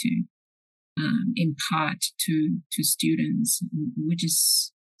trying to impart to students, which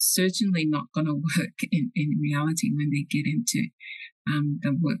is certainly not going to work in reality when they get into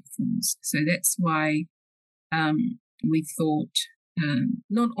the workforce. So that's why we thought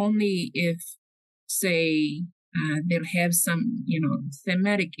not only if, say, they'll have some,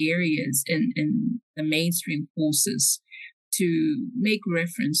 thematic areas in the mainstream courses to make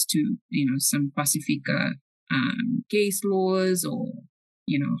reference to, some Pasifika case laws, or,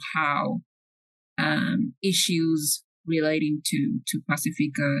 how issues relating to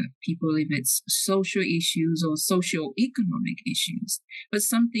Pasifika people, if it's social issues or social economic issues, but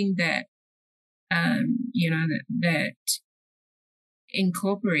something that, that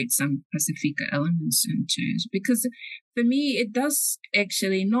incorporate some Pasifika elements into it. Because for me, it does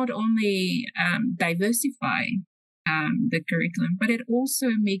actually not only diversify the curriculum, but it also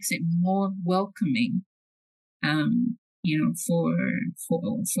makes it more welcoming, for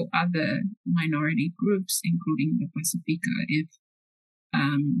other minority groups, including the Pasifika, if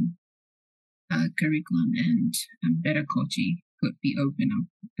curriculum and pedagogy could be open up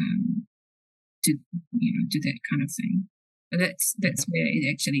to that kind of thing. But that's where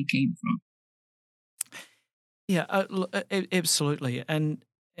it actually came from. Yeah, absolutely, and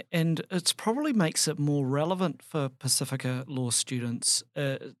it probably makes it more relevant for Pacifica law students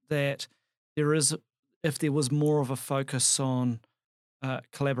that if there was more of a focus on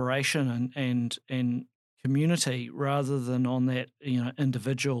collaboration and community rather than on that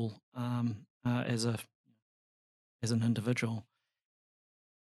individual as an individual.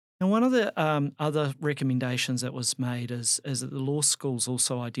 And one of the other recommendations that was made is that the law schools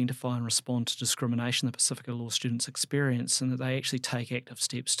also identify and respond to discrimination that Pacifica law students experience, and that they actually take active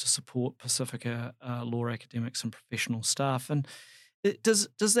steps to support Pacifica law academics and professional staff. And does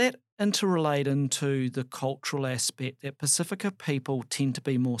that interrelate into the cultural aspect that Pacifica people tend to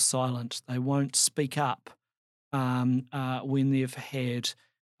be more silent? They won't speak up when they've had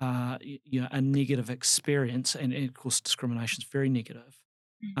a negative experience, and of course discrimination is very negative.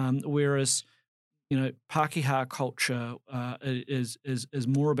 Whereas, Pākehā culture is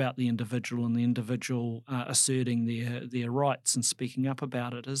more about the individual and the individual asserting their rights and speaking up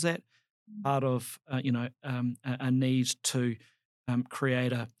about it. Is that part of a need to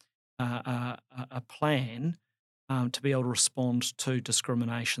create a plan to be able to respond to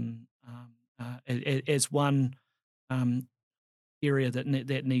discrimination as one area that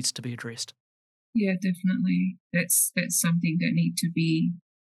needs to be addressed? Yeah, definitely. That's something that need to be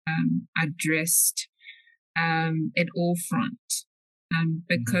addressed at all fronts,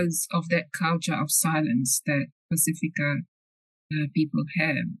 because of that culture of silence that Pacifica people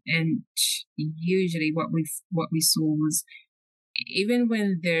have. And usually what we saw was, even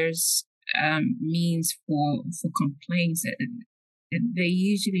when there's means for complaints, they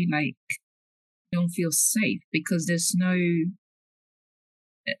usually don't feel safe, because there's no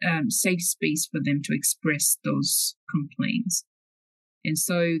safe space for them to express those complaints. And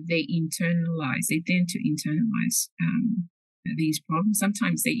so they tend to internalize these problems.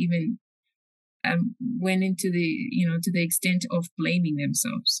 Sometimes they even went into to the extent of blaming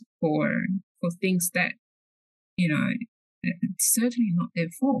themselves for things that, it's certainly not their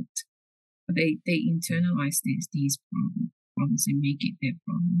fault. They internalize these problems and make it their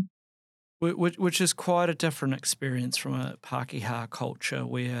problem. Which is quite a different experience from a Pākehā culture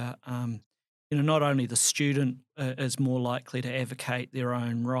where, not only the student is more likely to advocate their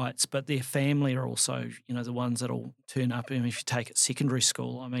own rights, but their family are also, the ones that'll turn up. I mean, if you take it secondary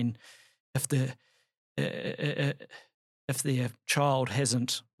school, I mean, if their child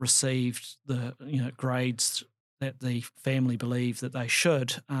hasn't received the grades that the family believe that they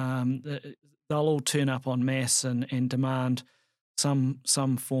should, they'll all turn up en masse and demand some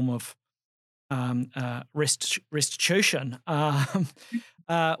form of restitution.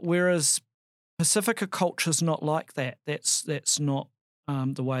 Whereas Pacifica culture's not like that. That's not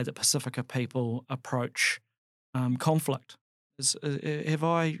the way that Pacifica people approach conflict. Have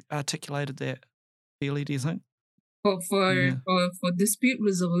I articulated that fairly, do you think? For dispute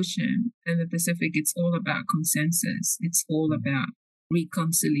resolution in the Pacific, it's all about consensus. It's all about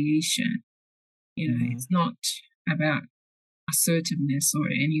reconciliation. It's not about assertiveness or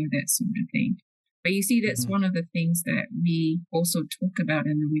any of that sort of thing. But you see, that's one of the things that we also talk about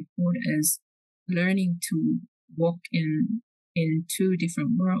in the report, is learning to walk in two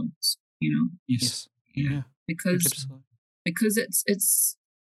different worlds. Yes. Yeah. Because it's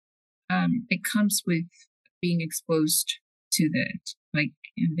it comes with being exposed to that.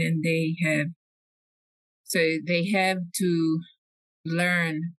 And then they have to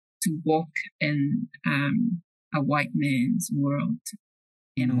learn to walk in a white man's world,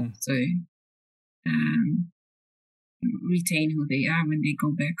 and also retain who they are when they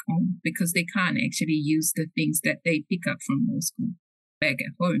go back home, because they can't actually use the things that they pick up from law school back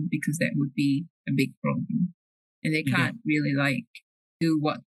at home, because that would be a big problem. and they can't really like do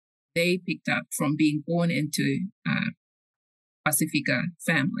what they picked up from being born into Pasifika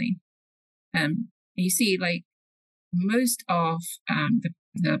family. You see, like most of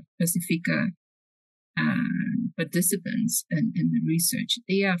the Pasifika participants in the research,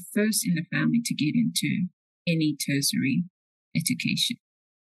 they are first in the family to get into any tertiary education.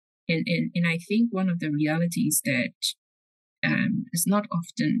 And I think one of the realities that is not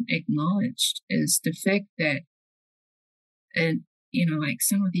often acknowledged is the fact that, and like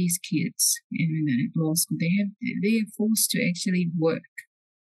some of these kids in law school, they are forced to actually work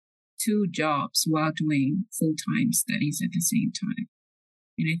 2 jobs while doing full-time studies at the same time.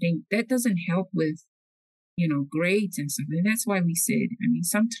 And I think that doesn't help with grades and stuff. And that's why we said,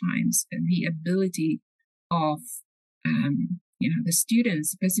 sometimes the ability of the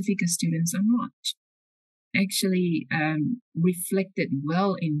students, Pacifica students, are not actually reflected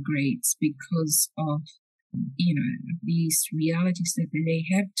well in grades because of these realities that they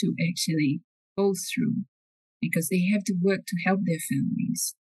have to actually go through, because they have to work to help their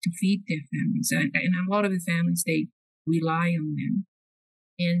families, to feed their families, and a lot of the families, they rely on them.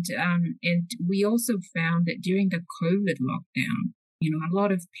 And we also found that during the COVID lockdown, a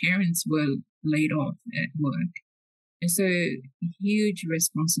lot of parents were laid off at work, and so huge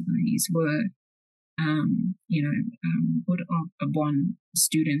responsibilities were put upon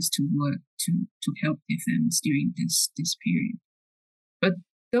students to work to help their families during this period. But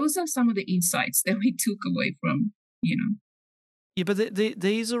those are some of the insights that we took away from. Yeah, but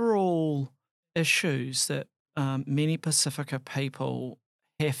these are all issues that many Pacifica people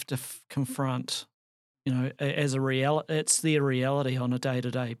have to confront. As a reality, it's their reality on a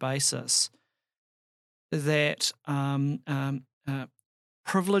day-to-day basis. That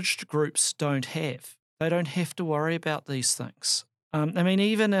privileged groups don't have. They don't have to worry about these things.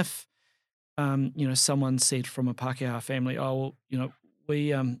 Even if someone said from a Pākehā family, "Oh, well,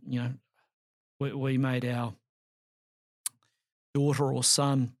 we made our daughter or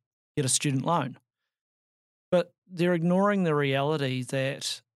son get a student loan," but they're ignoring the reality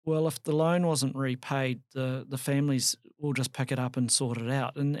that, well, if the loan wasn't repaid, the families will just pick it up and sort it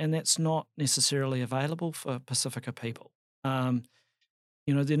out, and that's not necessarily available for Pacifica people.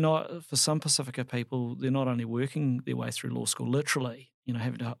 They're not, for some Pacifica people, they're not only working their way through law school, literally,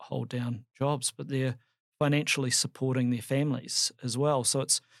 having to hold down jobs, but they're financially supporting their families as well. So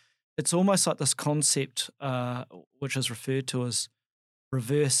it's almost like this concept, which is referred to as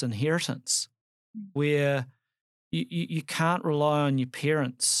reverse inheritance, where you can't rely on your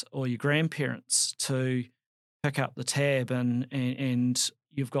parents or your grandparents to pick up the tab and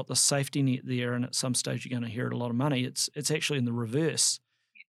you've got the safety net there, and at some stage you're going to inherit a lot of money. It's actually in the reverse.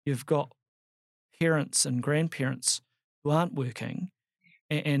 You've got parents and grandparents who aren't working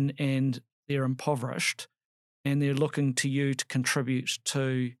and they're impoverished, and they're looking to you to contribute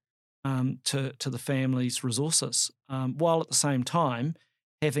to the family's resources, while at the same time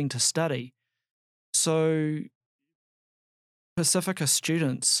having to study. So Pacifica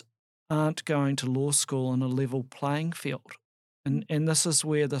students aren't going to law school on a level playing field. And this is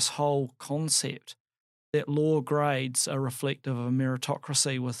where this whole concept that law grades are reflective of a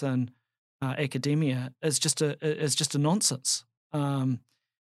meritocracy within academia is just a nonsense.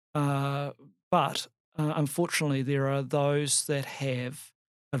 But unfortunately, there are those that have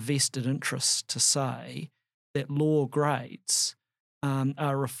a vested interest to say that law grades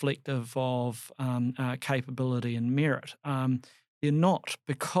are reflective of capability and merit. They're not,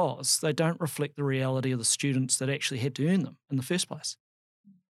 because they don't reflect the reality of the students that actually had to earn them in the first place.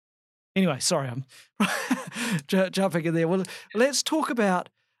 Anyway, sorry, I'm jumping in there. Well, let's talk about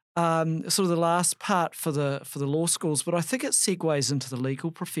sort of the last part for the law schools, but I think it segues into the legal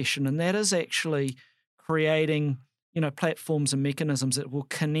profession, and that is actually creating platforms and mechanisms that will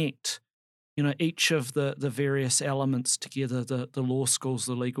connect each of the various elements together, the law schools,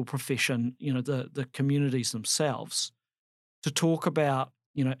 the legal profession, the communities themselves, to talk about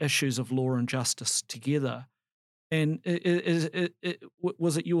issues of law and justice together. And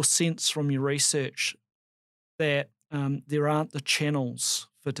was it your sense from your research that there aren't the channels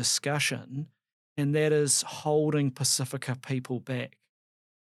for discussion, and that is holding Pacifica people back?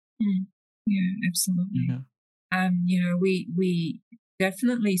 Yeah, absolutely. Yeah. We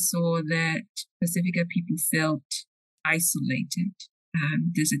definitely saw that Pacifica people felt isolated.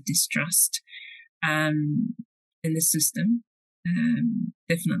 There's a distrust in the system.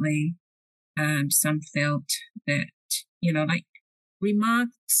 Definitely, some felt that, like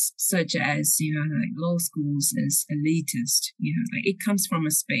remarks such as, like law schools is elitist, like it comes from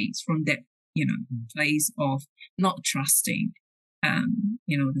a space, from that, place of not trusting,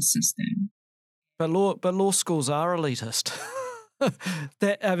 the system. but law schools are elitist.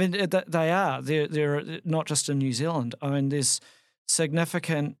 They are. They're not just in New Zealand. I mean, there's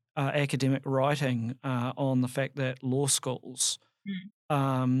significant academic writing on the fact that law schools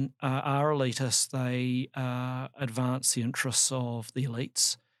are elitist. They advance the interests of the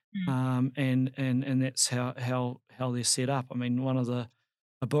elites, and that's how they're set up. I mean,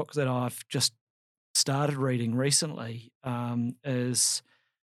 a book that I've just started reading recently is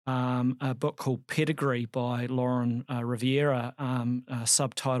a book called Pedigree by Lauren Riviera,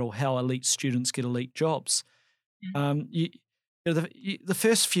 subtitle "How Elite Students Get Elite Jobs." The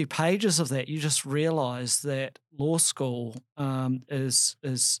first few pages of that, you just realise that law school is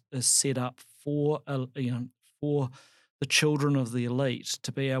set up for for the children of the elite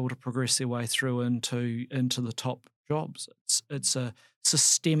to be able to progress their way through into the top jobs. It's a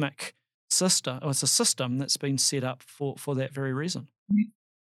systemic system. Or it's a system that's been set up for that very reason.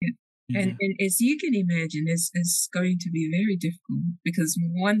 Yeah. And as you can imagine, it's going to be very difficult because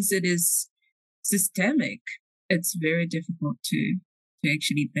once it is systemic, it's very difficult to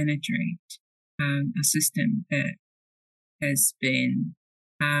actually penetrate a system that has been,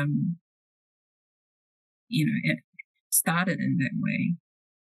 started in that way.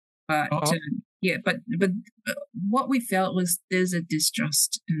 But but what we felt was there's a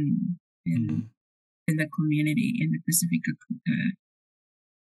distrust in the community, in the Pasifika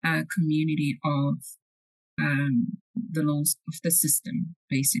community of the laws of the system,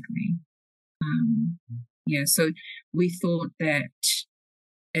 basically. So we thought that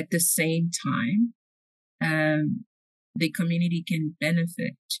at the same time, the community can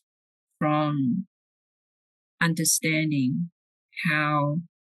benefit from understanding how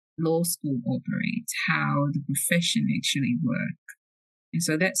law school operates, how the profession actually works. And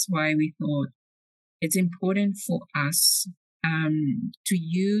so that's why we thought it's important for us to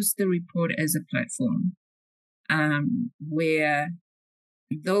use the report as a platform where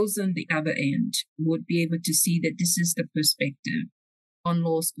those on the other end would be able to see that this is the perspective on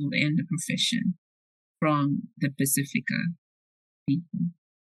law school and the profession from the Pasifika people.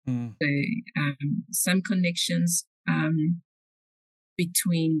 So some connections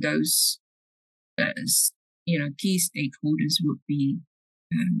between those key stakeholders would be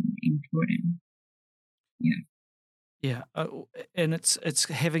important. Yeah, and it's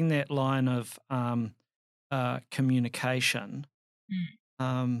having that line of communication.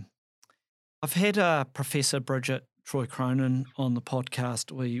 I've had Professor Bridget Troy Cronin on the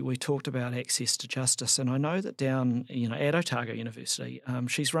podcast. We talked about access to justice, and I know that down at Otago University,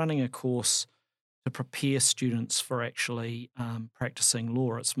 she's running a course to prepare students for actually practicing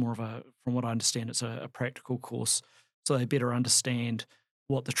law. It's more of from what I understand, it's a practical course, so they better understand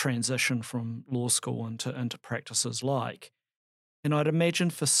what the transition from law school into practice is like. And I'd imagine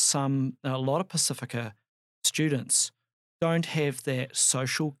for a lot of Pasifika students don't have that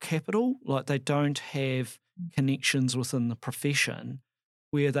social capital, like they don't have connections within the profession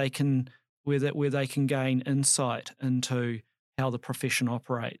where they can gain insight into how the profession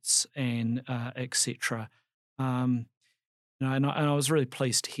operates and etc. And I was really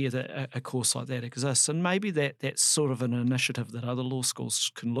pleased to hear that a course like that exists, and maybe that's sort of an initiative that other law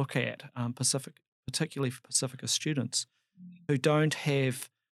schools can look at, particularly for Pasifika students who don't have,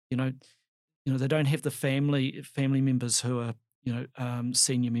 they don't have the family members who are,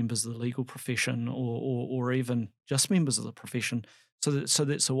 senior members of the legal profession or even just members of the profession. So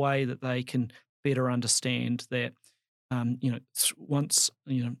that's a way that they can better understand that, once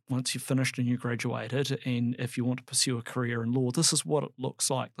you've finished and you graduated, and if you want to pursue a career in law, this is what it looks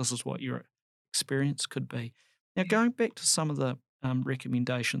like. This is what your experience could be. Now, going back to some of the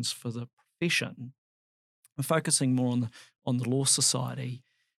recommendations for the profession, and focusing more on the Law Society,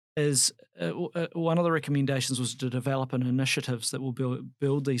 is one of the recommendations was to develop an initiatives that will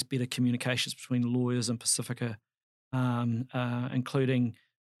build these better communications between lawyers and Pasifika, including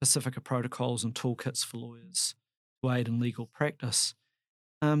Pasifika protocols and toolkits for lawyers to aid in legal practice.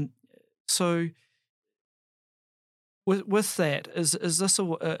 So with that, is this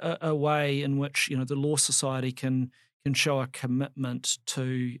a way in which the Law Society can show a commitment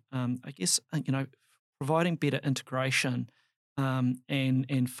to, providing better integration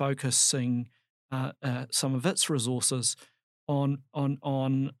and focusing some of its resources on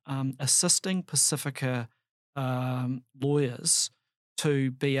assisting Pasifika lawyers to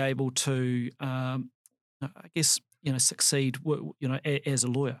be able to, succeed, as a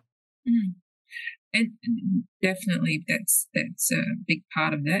lawyer. And definitely that's a big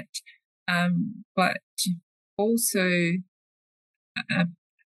part of that. But also a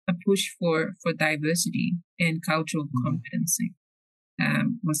push for diversity and cultural competency.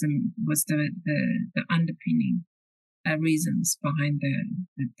 was the underpinning reasons behind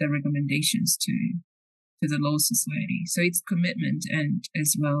the recommendations to the Law Society. So it's commitment, and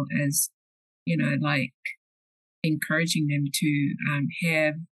as well as like encouraging them to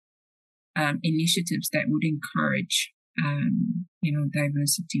have initiatives that would encourage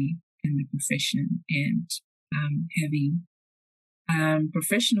diversity in the profession, and having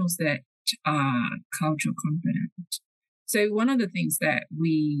professionals that are culture competent. So one of the things that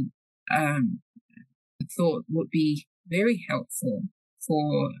we thought would be very helpful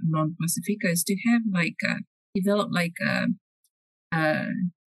for non-Pasifika is to have develop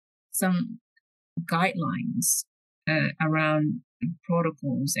some guidelines around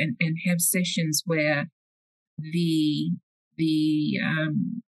protocols, and have sessions where the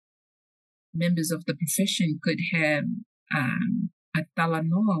members of the profession could have a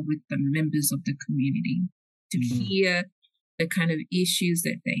talanoa with the members of the community to hear the kind of issues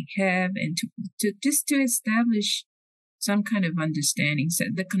that they have, and to just to establish some kind of understanding. So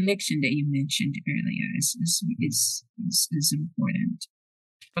the connection that you mentioned earlier is important.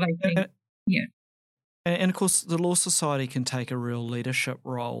 But I think, yeah. And of course, the Law Society can take a real leadership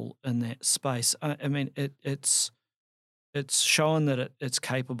role in that space. I mean, it's shown that it's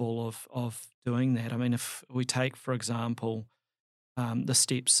capable of doing that. I mean, if we take, for example, the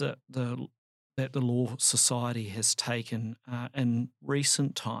steps that the Law Society has taken in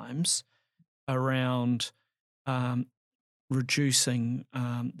recent times around reducing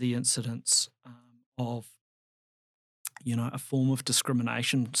the incidence of a form of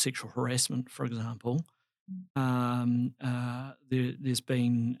discrimination, sexual harassment, for example. There's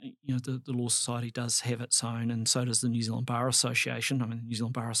been, the Law Society does have its own, and so does the New Zealand Bar Association. I mean, the New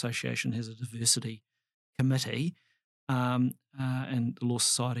Zealand Bar Association has a diversity committee, and the Law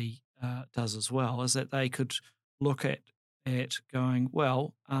Society does as well, is that they could look at going,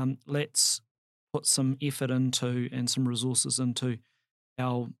 well, let's put some effort into and some resources into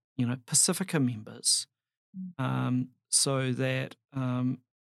our, Pasifika members, so that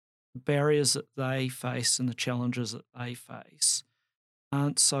barriers that they face and the challenges that they face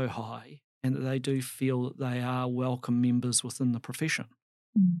aren't so high, and that they do feel that they are welcome members within the profession.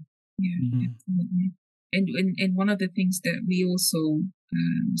 Yeah, absolutely. And one of the things that we also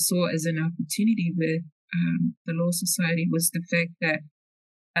saw as an opportunity with the Law Society was the fact that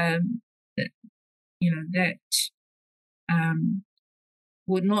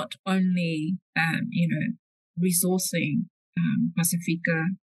would not only resourcing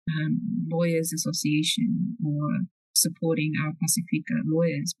Pasifika Lawyers Association, or supporting our Pasifika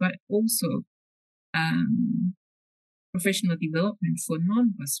lawyers, but also professional development for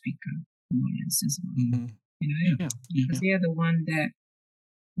non-Pasifika lawyers as well. Because they are the one that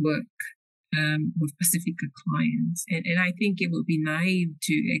work with Pasifika clients, and I think it would be naive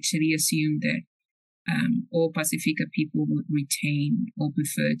to actually assume that all Pasifika people would retain or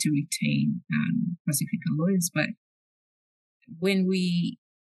prefer to retain Pasifika lawyers. But when we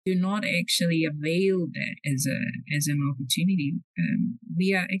do not actually avail that as an opportunity,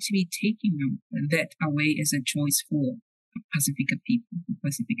 we are actually taking that away as a choice for Pasifika people, for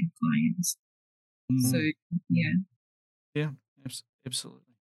Pasifika clients. So, yeah,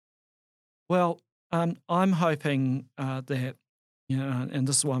 absolutely. Well, I'm hoping that, and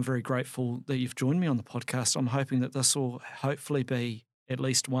this is why I'm very grateful that you've joined me on the podcast. I'm hoping that this will hopefully be at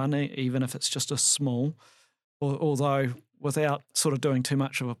least one, even if it's just a small, although without sort of doing too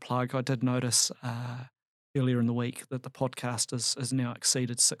much of a plug, I did notice earlier in the week that the podcast has now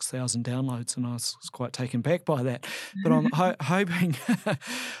exceeded 6,000 downloads, and I was quite taken back by that. But I'm hoping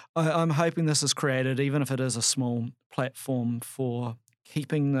I'm hoping this has created, even if it is a small platform, for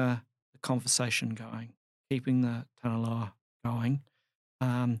keeping the conversation going, keeping the tanaloa going,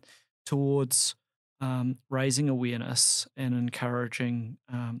 towards raising awareness and encouraging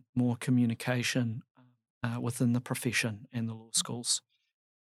more communication within the profession and the law schools.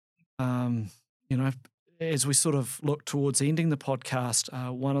 As we sort of look towards ending the podcast,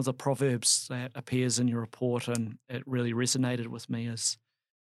 one of the proverbs that appears in your report, and it really resonated with me, is,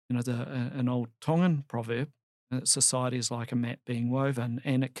 an old Tongan proverb, that society is like a mat being woven,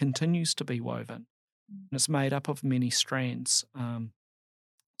 and it continues to be woven. And it's made up of many strands. But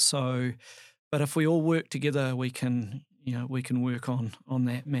if we all work together, we can work on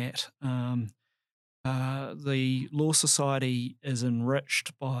that mat. The Law Society is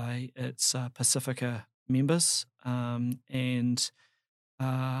enriched by its Pasifika members, and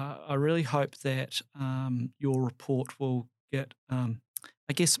I really hope that your report will get,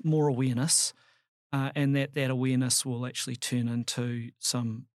 more awareness, and that awareness will actually turn into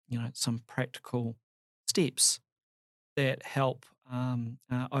some practical steps that help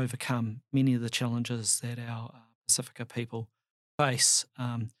overcome many of the challenges that our Pasifika people face,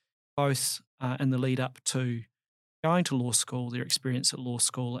 both in the lead up to going to law school, their experience at law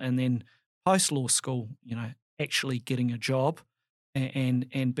school, and then post law school, actually getting a job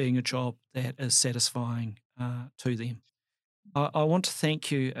and being a job that is satisfying to them. I want to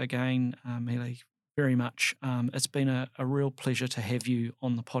thank you again, Mele, very much. It's been a real pleasure to have you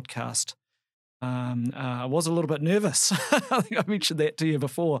on the podcast. I was a little bit nervous. I think I mentioned that to you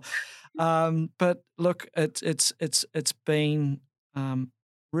before. But look, it's been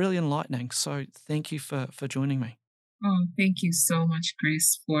really enlightening. So thank you for joining me. Oh, thank you so much,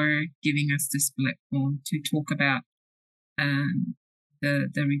 Chris, for giving us this platform to talk about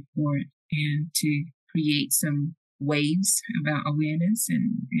the report and to create some waves about awareness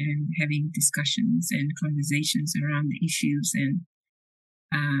and having discussions and conversations around the issues and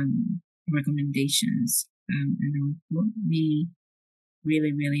recommendations in the report. We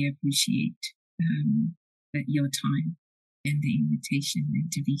really, really appreciate your time and the invitation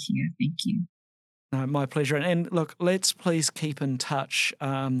and to be here. Thank you. No, my pleasure. And look, let's please keep in touch.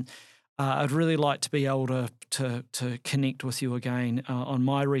 I'd really like to be able to connect with you again on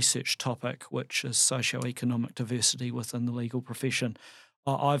my research topic, which is socioeconomic diversity within the legal profession.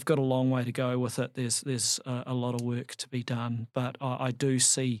 I've got a long way to go with it. There's a lot of work to be done, but I do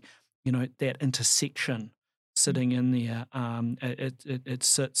see, that intersection sitting in there. It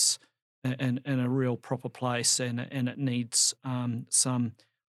sits in a real proper place, and it needs some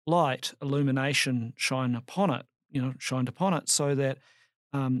light, illumination shined upon it, so that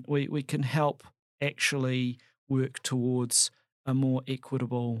we can help actually work towards a more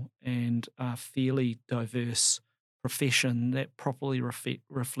equitable and fairly diverse profession that properly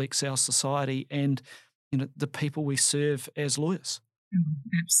reflects our society and the people we serve as lawyers.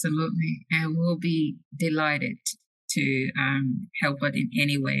 Absolutely, and we'll be delighted to help it in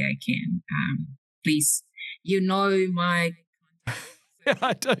any way I can. Please, my.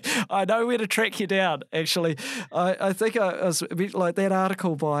 I do. I know where to track you down, actually. I think I was a bit like that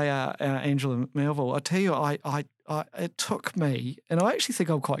article by Angela Melville. I tell you, it took me, and I actually think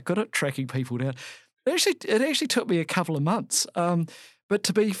I'm quite good at tracking people down. It actually took me a couple of months. But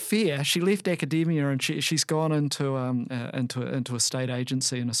to be fair, she left academia and she's gone into a state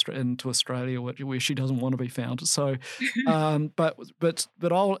agency into Australia where she doesn't want to be found. So, but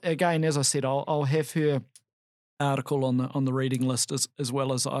I'll, again, as I said, I'll have her article on the reading list as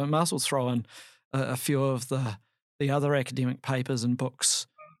well as I might as well throw in a few of the other academic papers and books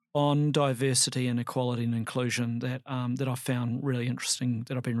on diversity and equality and inclusion that I found really interesting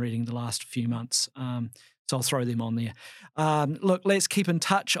that I've been reading the last few months. So I'll throw them on there. Look, let's keep in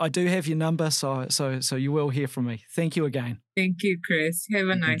touch. I do have your number, so you will hear from me. Thank you again. Thank you, Chris. Have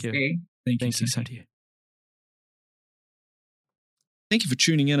a nice day. Thank you. Same to you. Thank you for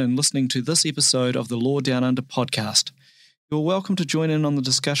tuning in and listening to this episode of the Law Down Under podcast. You're welcome to join in on the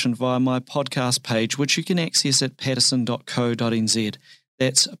discussion via my podcast page, which you can access at patterson.co.nz.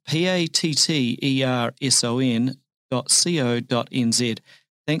 That's patterson.co.nz.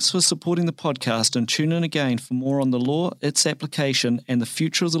 Thanks for supporting the podcast and tune in again for more on the law, its application, and the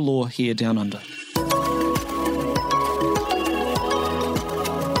future of the law here down under.